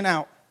transition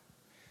out,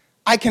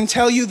 I can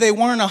tell you they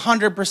weren't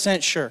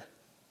 100% sure.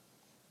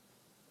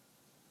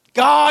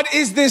 God,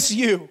 is this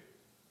you?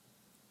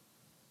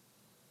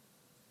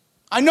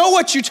 I know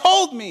what you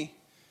told me,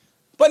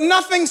 but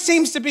nothing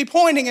seems to be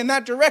pointing in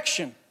that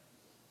direction.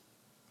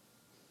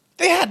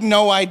 They had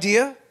no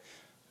idea.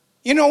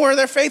 You know where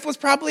their faith was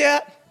probably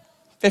at?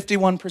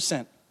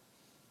 51%.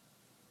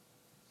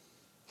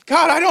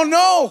 God, I don't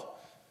know.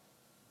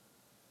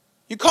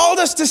 You called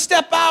us to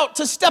step out,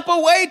 to step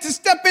away, to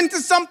step into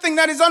something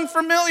that is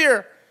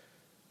unfamiliar.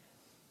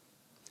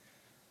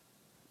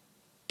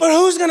 But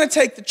who's going to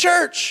take the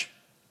church?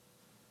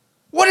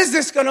 What is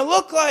this going to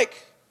look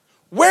like?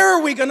 Where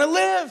are we going to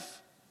live?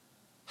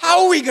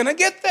 How are we going to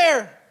get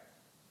there?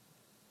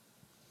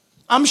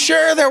 I'm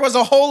sure there was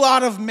a whole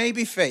lot of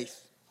maybe faith.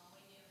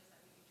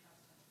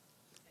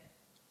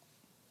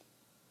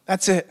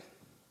 That's it.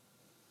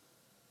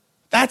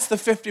 That's the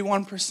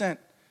 51%.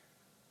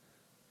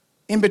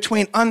 In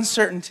between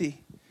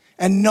uncertainty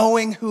and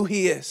knowing who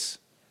he is.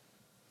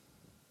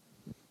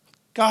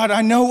 God,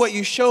 I know what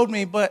you showed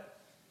me, but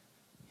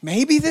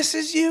maybe this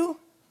is you.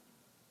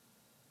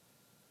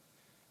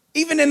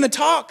 Even in the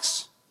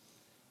talks,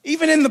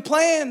 even in the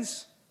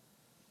plans.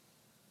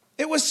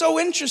 It was so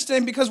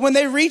interesting because when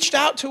they reached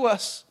out to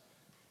us,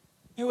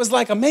 it was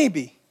like a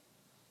maybe.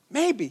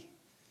 Maybe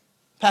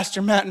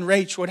Pastor Matt and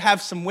Rach would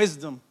have some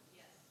wisdom.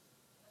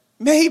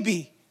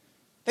 Maybe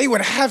they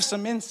would have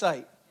some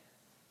insight.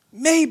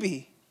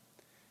 Maybe.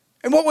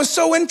 And what was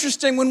so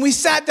interesting when we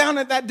sat down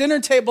at that dinner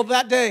table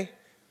that day,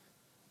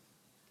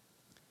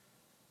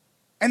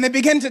 and they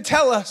began to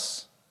tell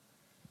us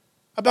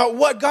about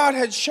what God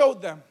had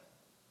showed them.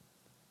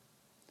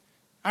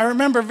 I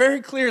remember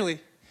very clearly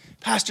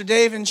Pastor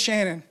Dave and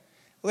Shannon,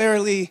 Larry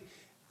Lee,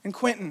 and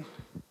Quentin.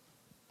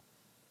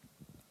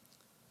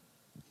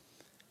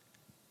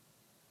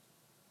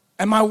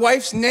 And my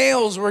wife's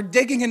nails were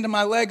digging into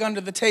my leg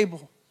under the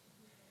table.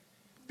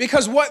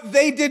 Because what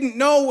they didn't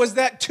know was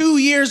that 2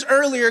 years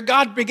earlier,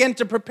 God began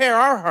to prepare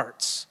our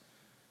hearts.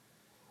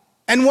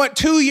 And what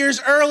 2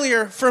 years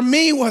earlier for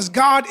me was,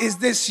 God, is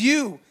this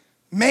you?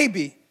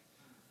 Maybe.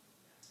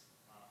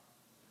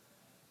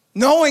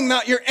 Knowing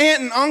that your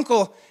aunt and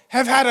uncle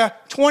have had a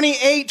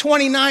 28,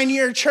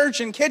 29-year church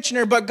in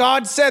Kitchener, but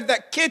God said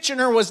that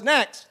Kitchener was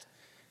next.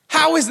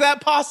 How is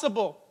that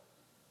possible?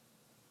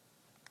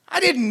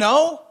 I didn't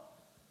know.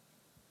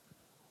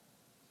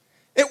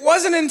 It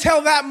wasn't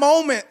until that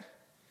moment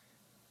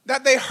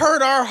that they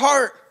heard our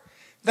heart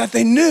that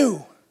they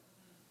knew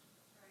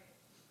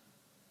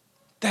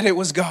that it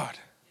was God.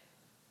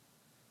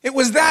 It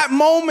was that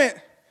moment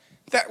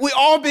that we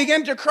all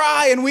began to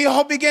cry and we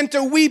all began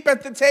to weep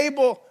at the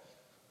table.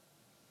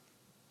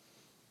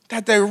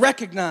 That they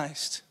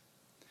recognized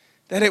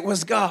that it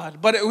was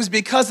God. But it was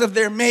because of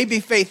their maybe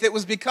faith. It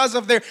was because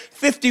of their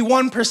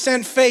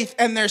 51% faith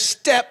and their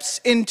steps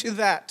into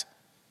that.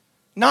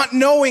 Not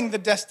knowing the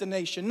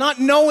destination, not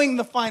knowing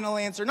the final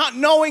answer, not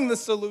knowing the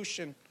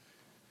solution.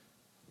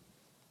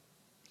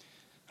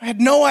 I had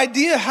no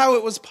idea how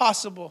it was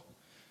possible.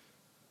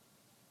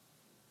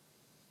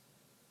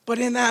 But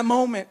in that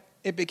moment,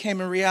 it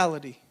became a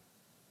reality.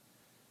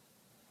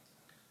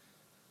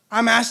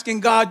 I'm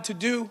asking God to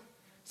do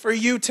for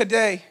you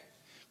today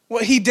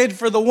what he did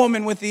for the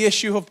woman with the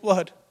issue of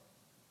blood.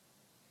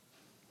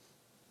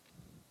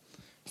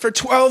 For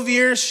 12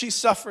 years, she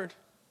suffered.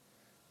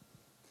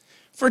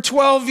 For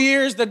 12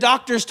 years, the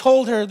doctors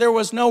told her there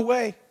was no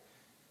way.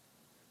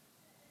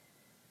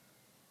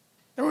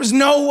 There was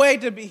no way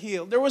to be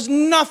healed. There was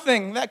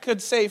nothing that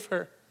could save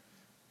her.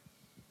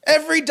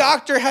 Every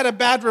doctor had a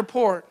bad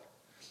report.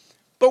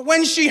 But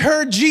when she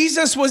heard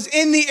Jesus was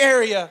in the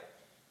area,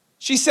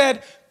 she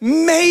said,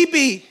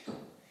 maybe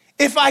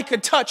if I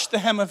could touch the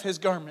hem of his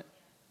garment.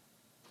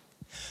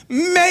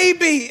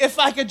 Maybe if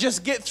I could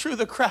just get through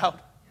the crowd.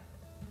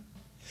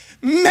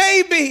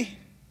 Maybe.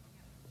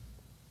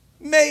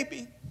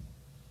 Maybe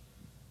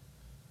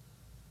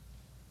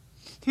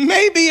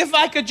if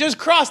I could just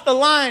cross the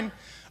line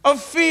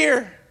of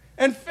fear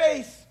and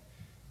faith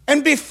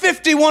and be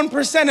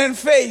 51% in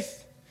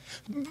faith,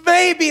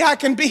 maybe I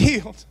can be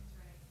healed.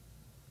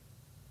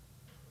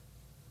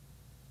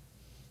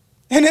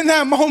 And in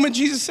that moment,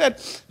 Jesus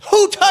said,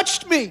 who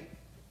touched me?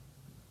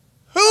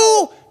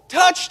 Who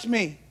touched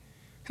me?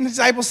 And the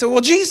disciples said,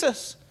 well,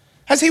 Jesus.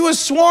 As he was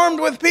swarmed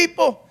with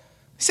people,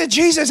 He said,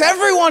 Jesus,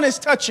 everyone is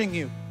touching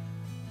you.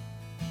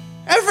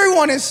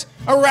 Everyone is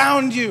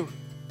around you.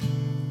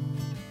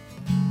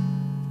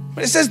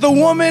 But it says the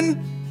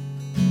woman,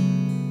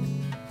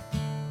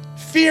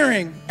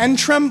 fearing and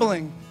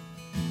trembling,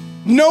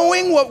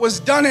 knowing what was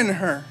done in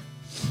her,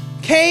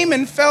 came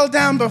and fell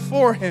down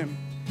before him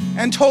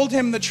and told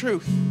him the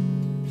truth.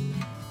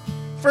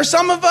 For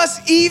some of us,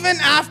 even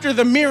after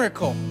the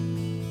miracle,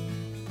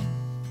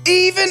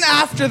 even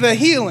after the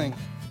healing,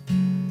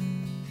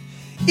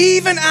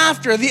 even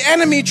after the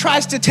enemy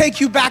tries to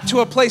take you back to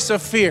a place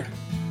of fear.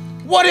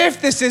 What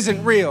if this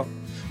isn't real?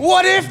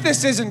 What if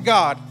this isn't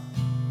God?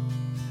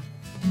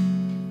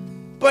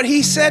 But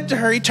he said to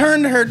her, he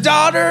turned to her,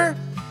 daughter,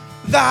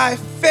 thy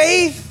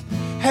faith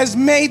has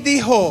made thee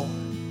whole.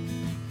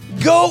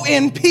 Go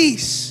in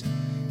peace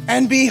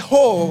and be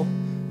whole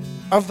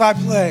of thy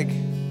plague.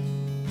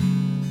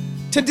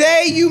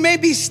 Today, you may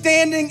be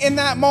standing in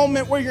that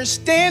moment where you're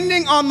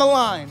standing on the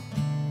line.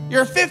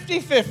 You're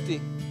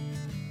 50-50.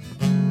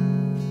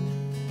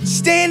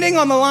 Standing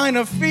on the line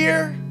of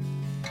fear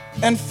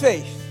and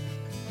faith.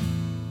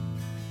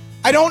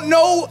 I don't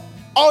know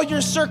all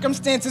your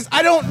circumstances.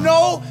 I don't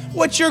know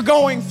what you're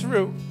going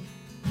through.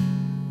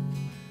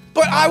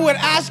 But I would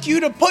ask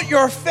you to put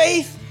your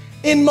faith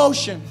in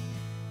motion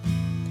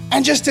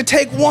and just to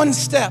take one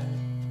step.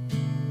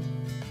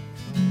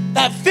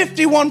 That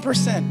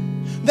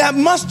 51%. That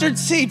mustard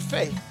seed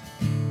faith.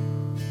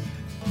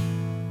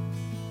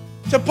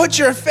 To put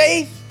your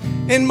faith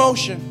in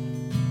motion.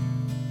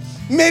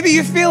 Maybe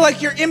you feel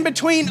like you're in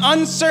between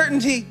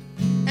uncertainty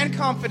and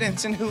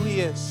confidence in who he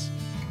is.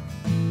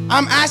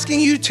 I'm asking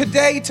you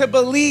today to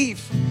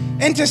believe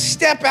and to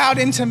step out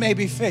into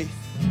maybe faith.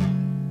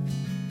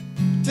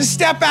 To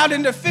step out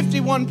into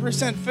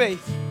 51%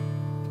 faith.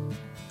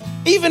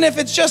 Even if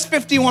it's just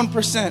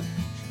 51%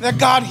 that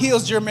God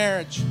heals your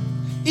marriage.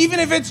 Even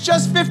if it's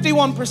just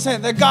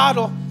 51% that God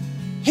will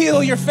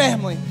heal your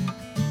family.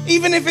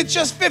 Even if it's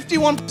just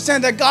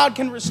 51% that God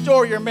can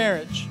restore your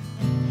marriage.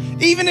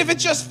 Even if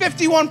it's just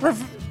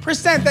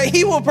 51% that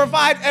he will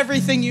provide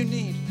everything you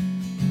need.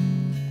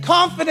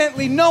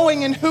 Confidently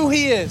knowing in who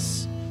he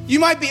is. You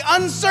might be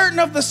uncertain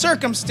of the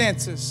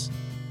circumstances,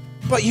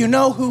 but you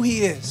know who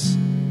he is.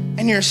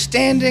 And you're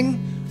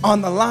standing on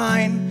the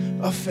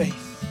line of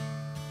faith.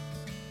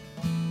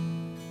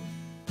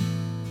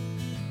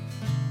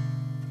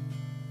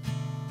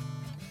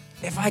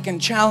 If I can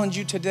challenge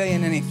you today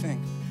in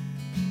anything,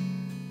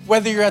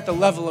 whether you're at the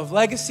level of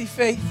legacy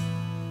faith,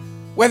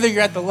 whether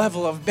you're at the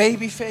level of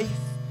baby faith,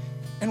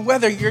 and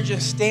whether you're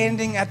just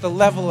standing at the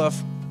level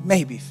of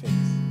maybe faith.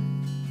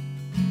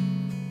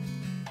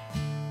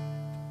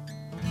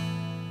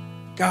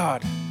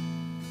 God,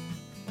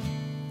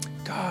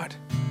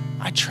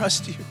 I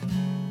trust you.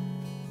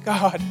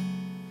 God,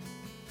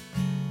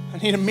 I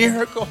need a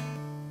miracle.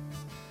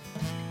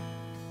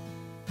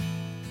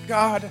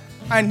 God,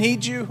 I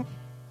need you.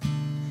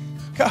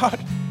 God,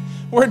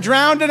 we're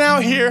drowning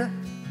out here.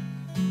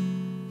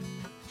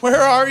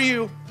 Where are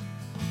you?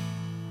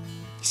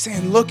 He's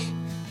saying, look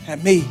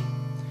at me.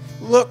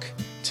 Look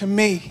to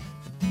me.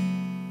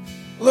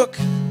 Look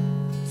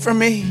for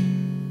me.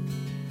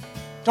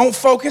 Don't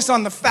focus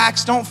on the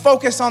facts. Don't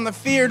focus on the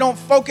fear. Don't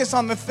focus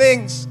on the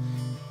things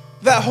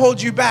that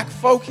hold you back.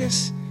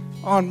 Focus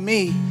on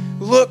me.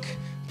 Look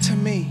to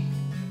me.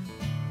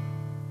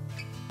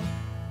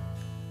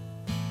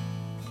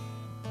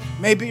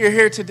 Maybe you're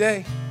here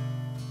today.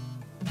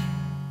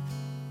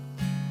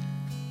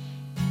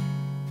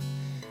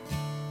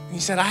 He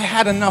said, I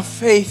had enough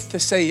faith to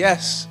say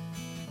yes,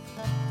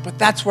 but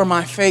that's where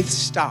my faith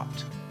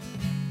stopped.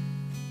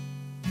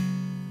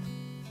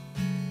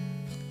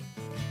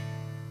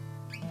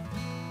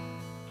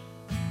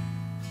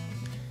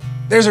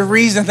 There's a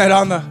reason that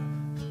on the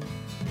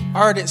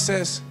art it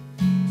says,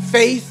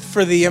 faith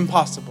for the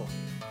impossible.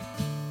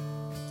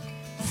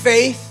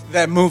 Faith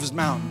that moves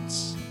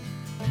mountains.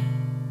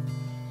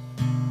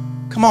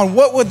 Come on,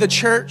 what would the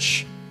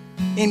church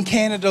in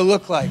Canada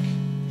look like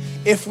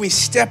if we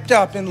stepped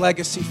up in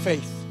legacy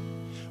faith?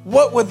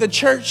 What would the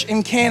church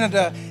in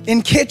Canada,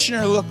 in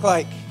Kitchener, look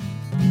like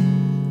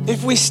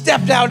if we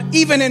stepped out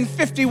even in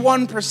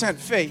 51%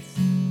 faith?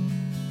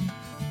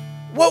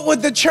 What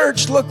would the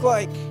church look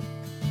like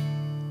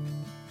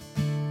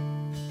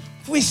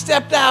if we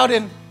stepped out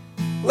in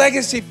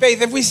legacy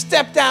faith, if we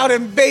stepped out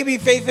in baby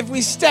faith, if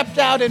we stepped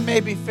out in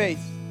maybe faith?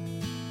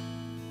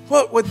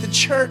 What would the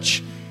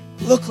church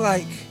look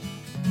like?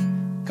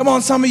 Come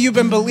on, some of you have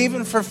been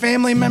believing for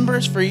family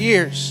members for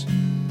years,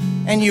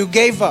 and you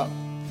gave up.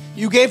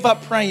 You gave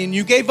up praying.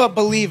 You gave up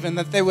believing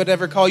that they would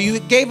ever call. You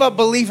gave up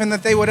believing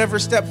that they would ever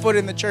step foot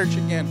in the church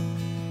again.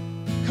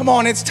 Come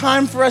on, it's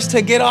time for us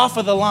to get off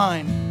of the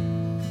line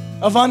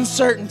of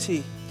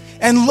uncertainty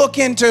and look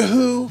into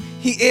who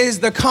he is,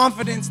 the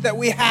confidence that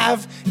we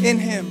have in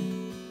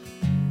him.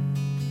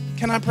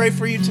 Can I pray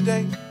for you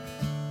today?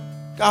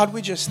 God,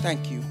 we just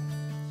thank you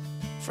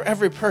for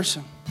every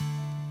person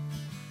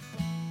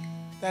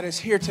that is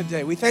here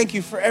today. We thank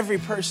you for every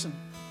person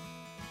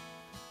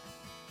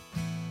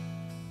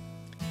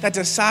that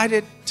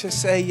decided to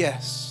say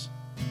yes.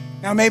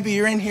 Now maybe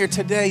you're in here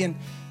today and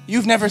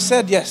you've never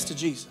said yes to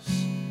Jesus.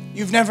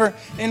 You've never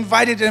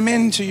invited him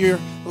into your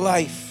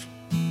life.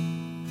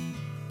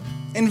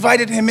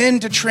 Invited him in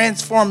to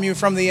transform you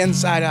from the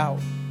inside out.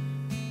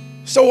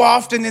 So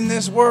often in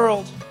this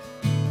world,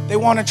 they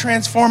want to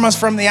transform us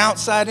from the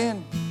outside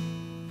in.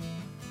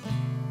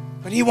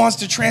 But he wants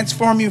to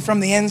transform you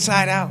from the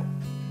inside out.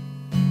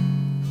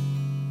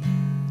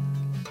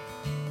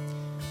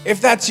 If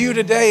that's you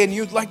today and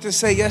you'd like to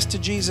say yes to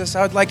Jesus,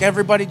 I would like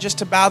everybody just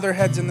to bow their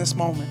heads in this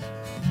moment.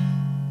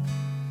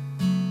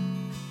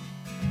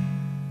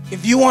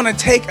 If you want to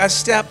take a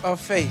step of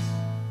faith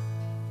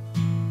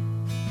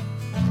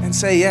and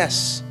say,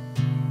 yes,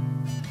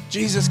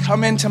 Jesus,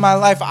 come into my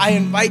life. I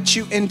invite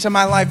you into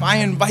my life. I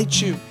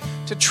invite you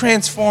to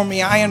transform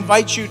me. I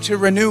invite you to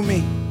renew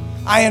me.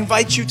 I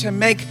invite you to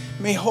make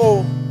me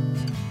whole.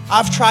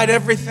 I've tried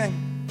everything.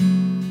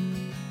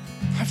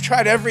 I've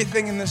tried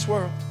everything in this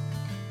world.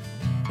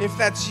 If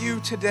that's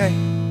you today,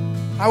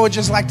 I would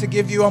just like to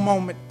give you a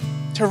moment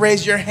to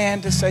raise your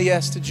hand to say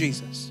yes to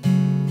Jesus.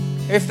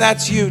 If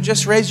that's you,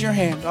 just raise your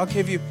hand. I'll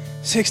give you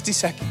 60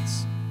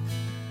 seconds.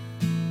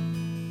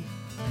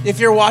 If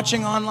you're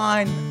watching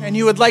online and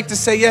you would like to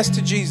say yes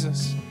to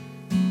Jesus,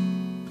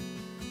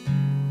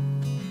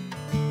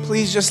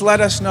 please just let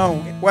us know,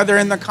 whether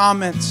in the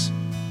comments,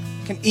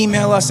 you can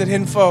email us at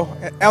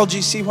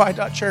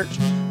info@lgcy.church.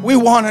 We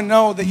want to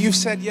know that you've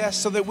said yes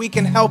so that we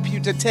can help you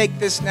to take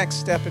this next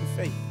step in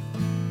faith.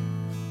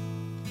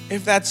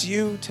 If that's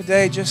you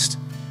today, just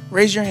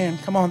raise your hand.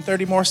 Come on,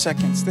 30 more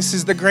seconds. This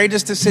is the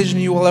greatest decision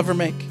you will ever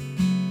make.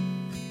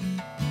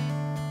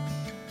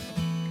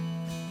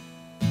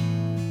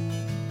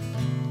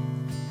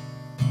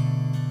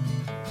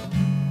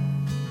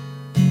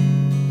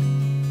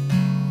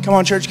 Come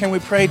on, church, can we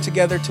pray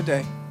together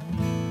today?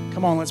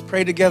 Come on, let's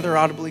pray together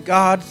audibly.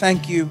 God,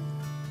 thank you.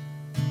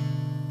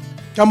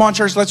 Come on,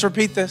 church, let's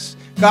repeat this.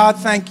 God,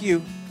 thank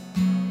you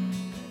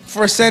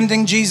for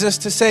sending Jesus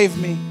to save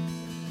me.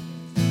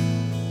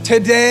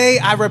 Today,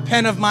 I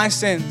repent of my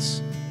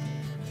sins.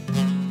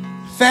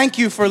 Thank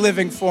you for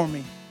living for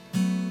me.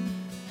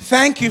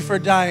 Thank you for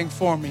dying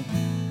for me.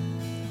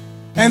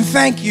 And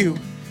thank you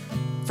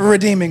for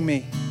redeeming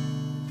me.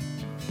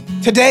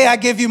 Today, I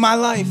give you my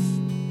life.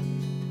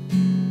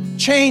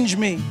 Change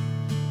me.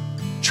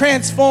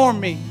 Transform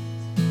me.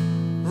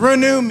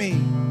 Renew me.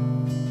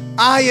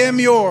 I am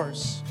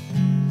yours.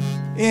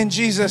 In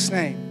Jesus'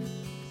 name.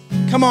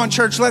 Come on,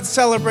 church, let's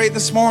celebrate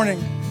this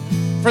morning.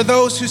 For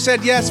those who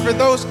said yes, for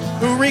those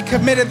who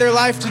recommitted their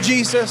life to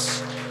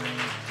Jesus.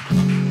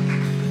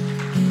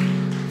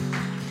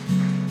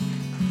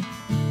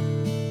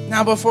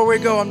 Now, before we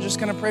go, I'm just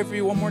going to pray for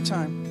you one more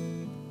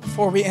time.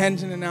 Before we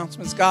end in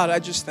announcements, God, I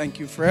just thank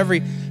you for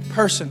every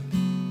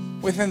person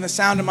within the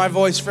sound of my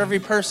voice, for every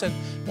person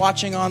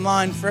watching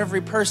online, for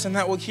every person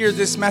that will hear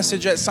this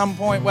message at some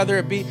point, whether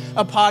it be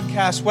a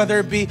podcast, whether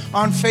it be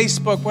on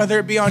Facebook, whether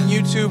it be on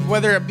YouTube,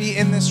 whether it be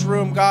in this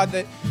room, God,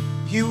 that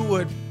you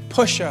would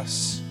push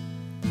us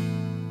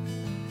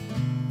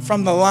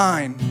from the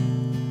line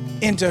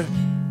into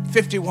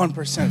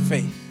 51%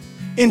 faith,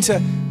 into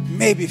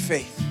maybe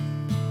faith.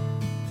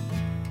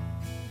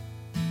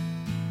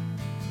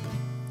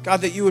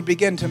 God, that you would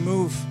begin to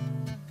move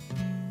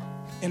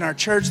in our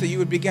church, that you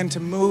would begin to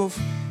move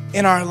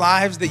in our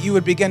lives, that you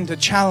would begin to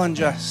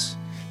challenge us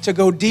to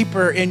go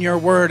deeper in your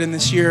word in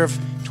this year of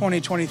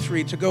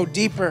 2023, to go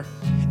deeper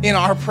in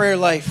our prayer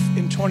life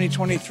in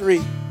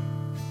 2023,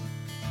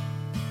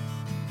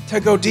 to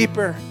go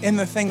deeper in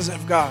the things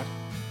of God.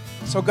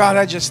 So God,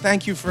 I just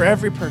thank you for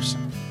every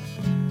person,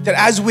 that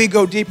as we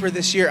go deeper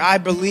this year, I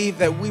believe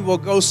that we will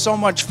go so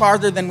much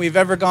farther than we've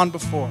ever gone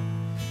before.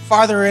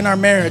 Farther in our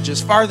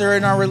marriages, farther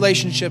in our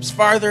relationships,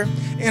 farther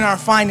in our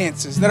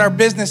finances, that our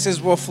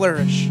businesses will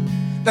flourish,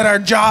 that our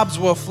jobs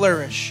will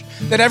flourish,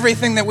 that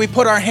everything that we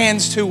put our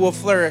hands to will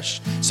flourish.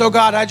 So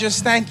God, I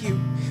just thank you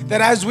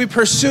that as we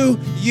pursue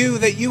you,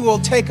 that you will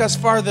take us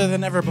farther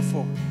than ever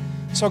before.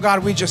 So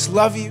God, we just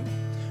love you.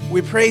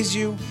 We praise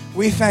you.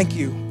 We thank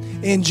you.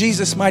 In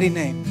Jesus' mighty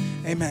name,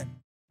 amen.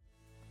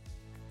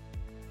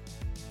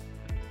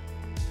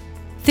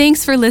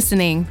 Thanks for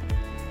listening.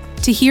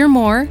 To hear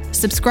more,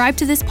 subscribe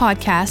to this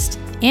podcast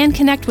and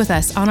connect with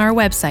us on our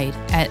website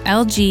at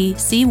lgcy.church.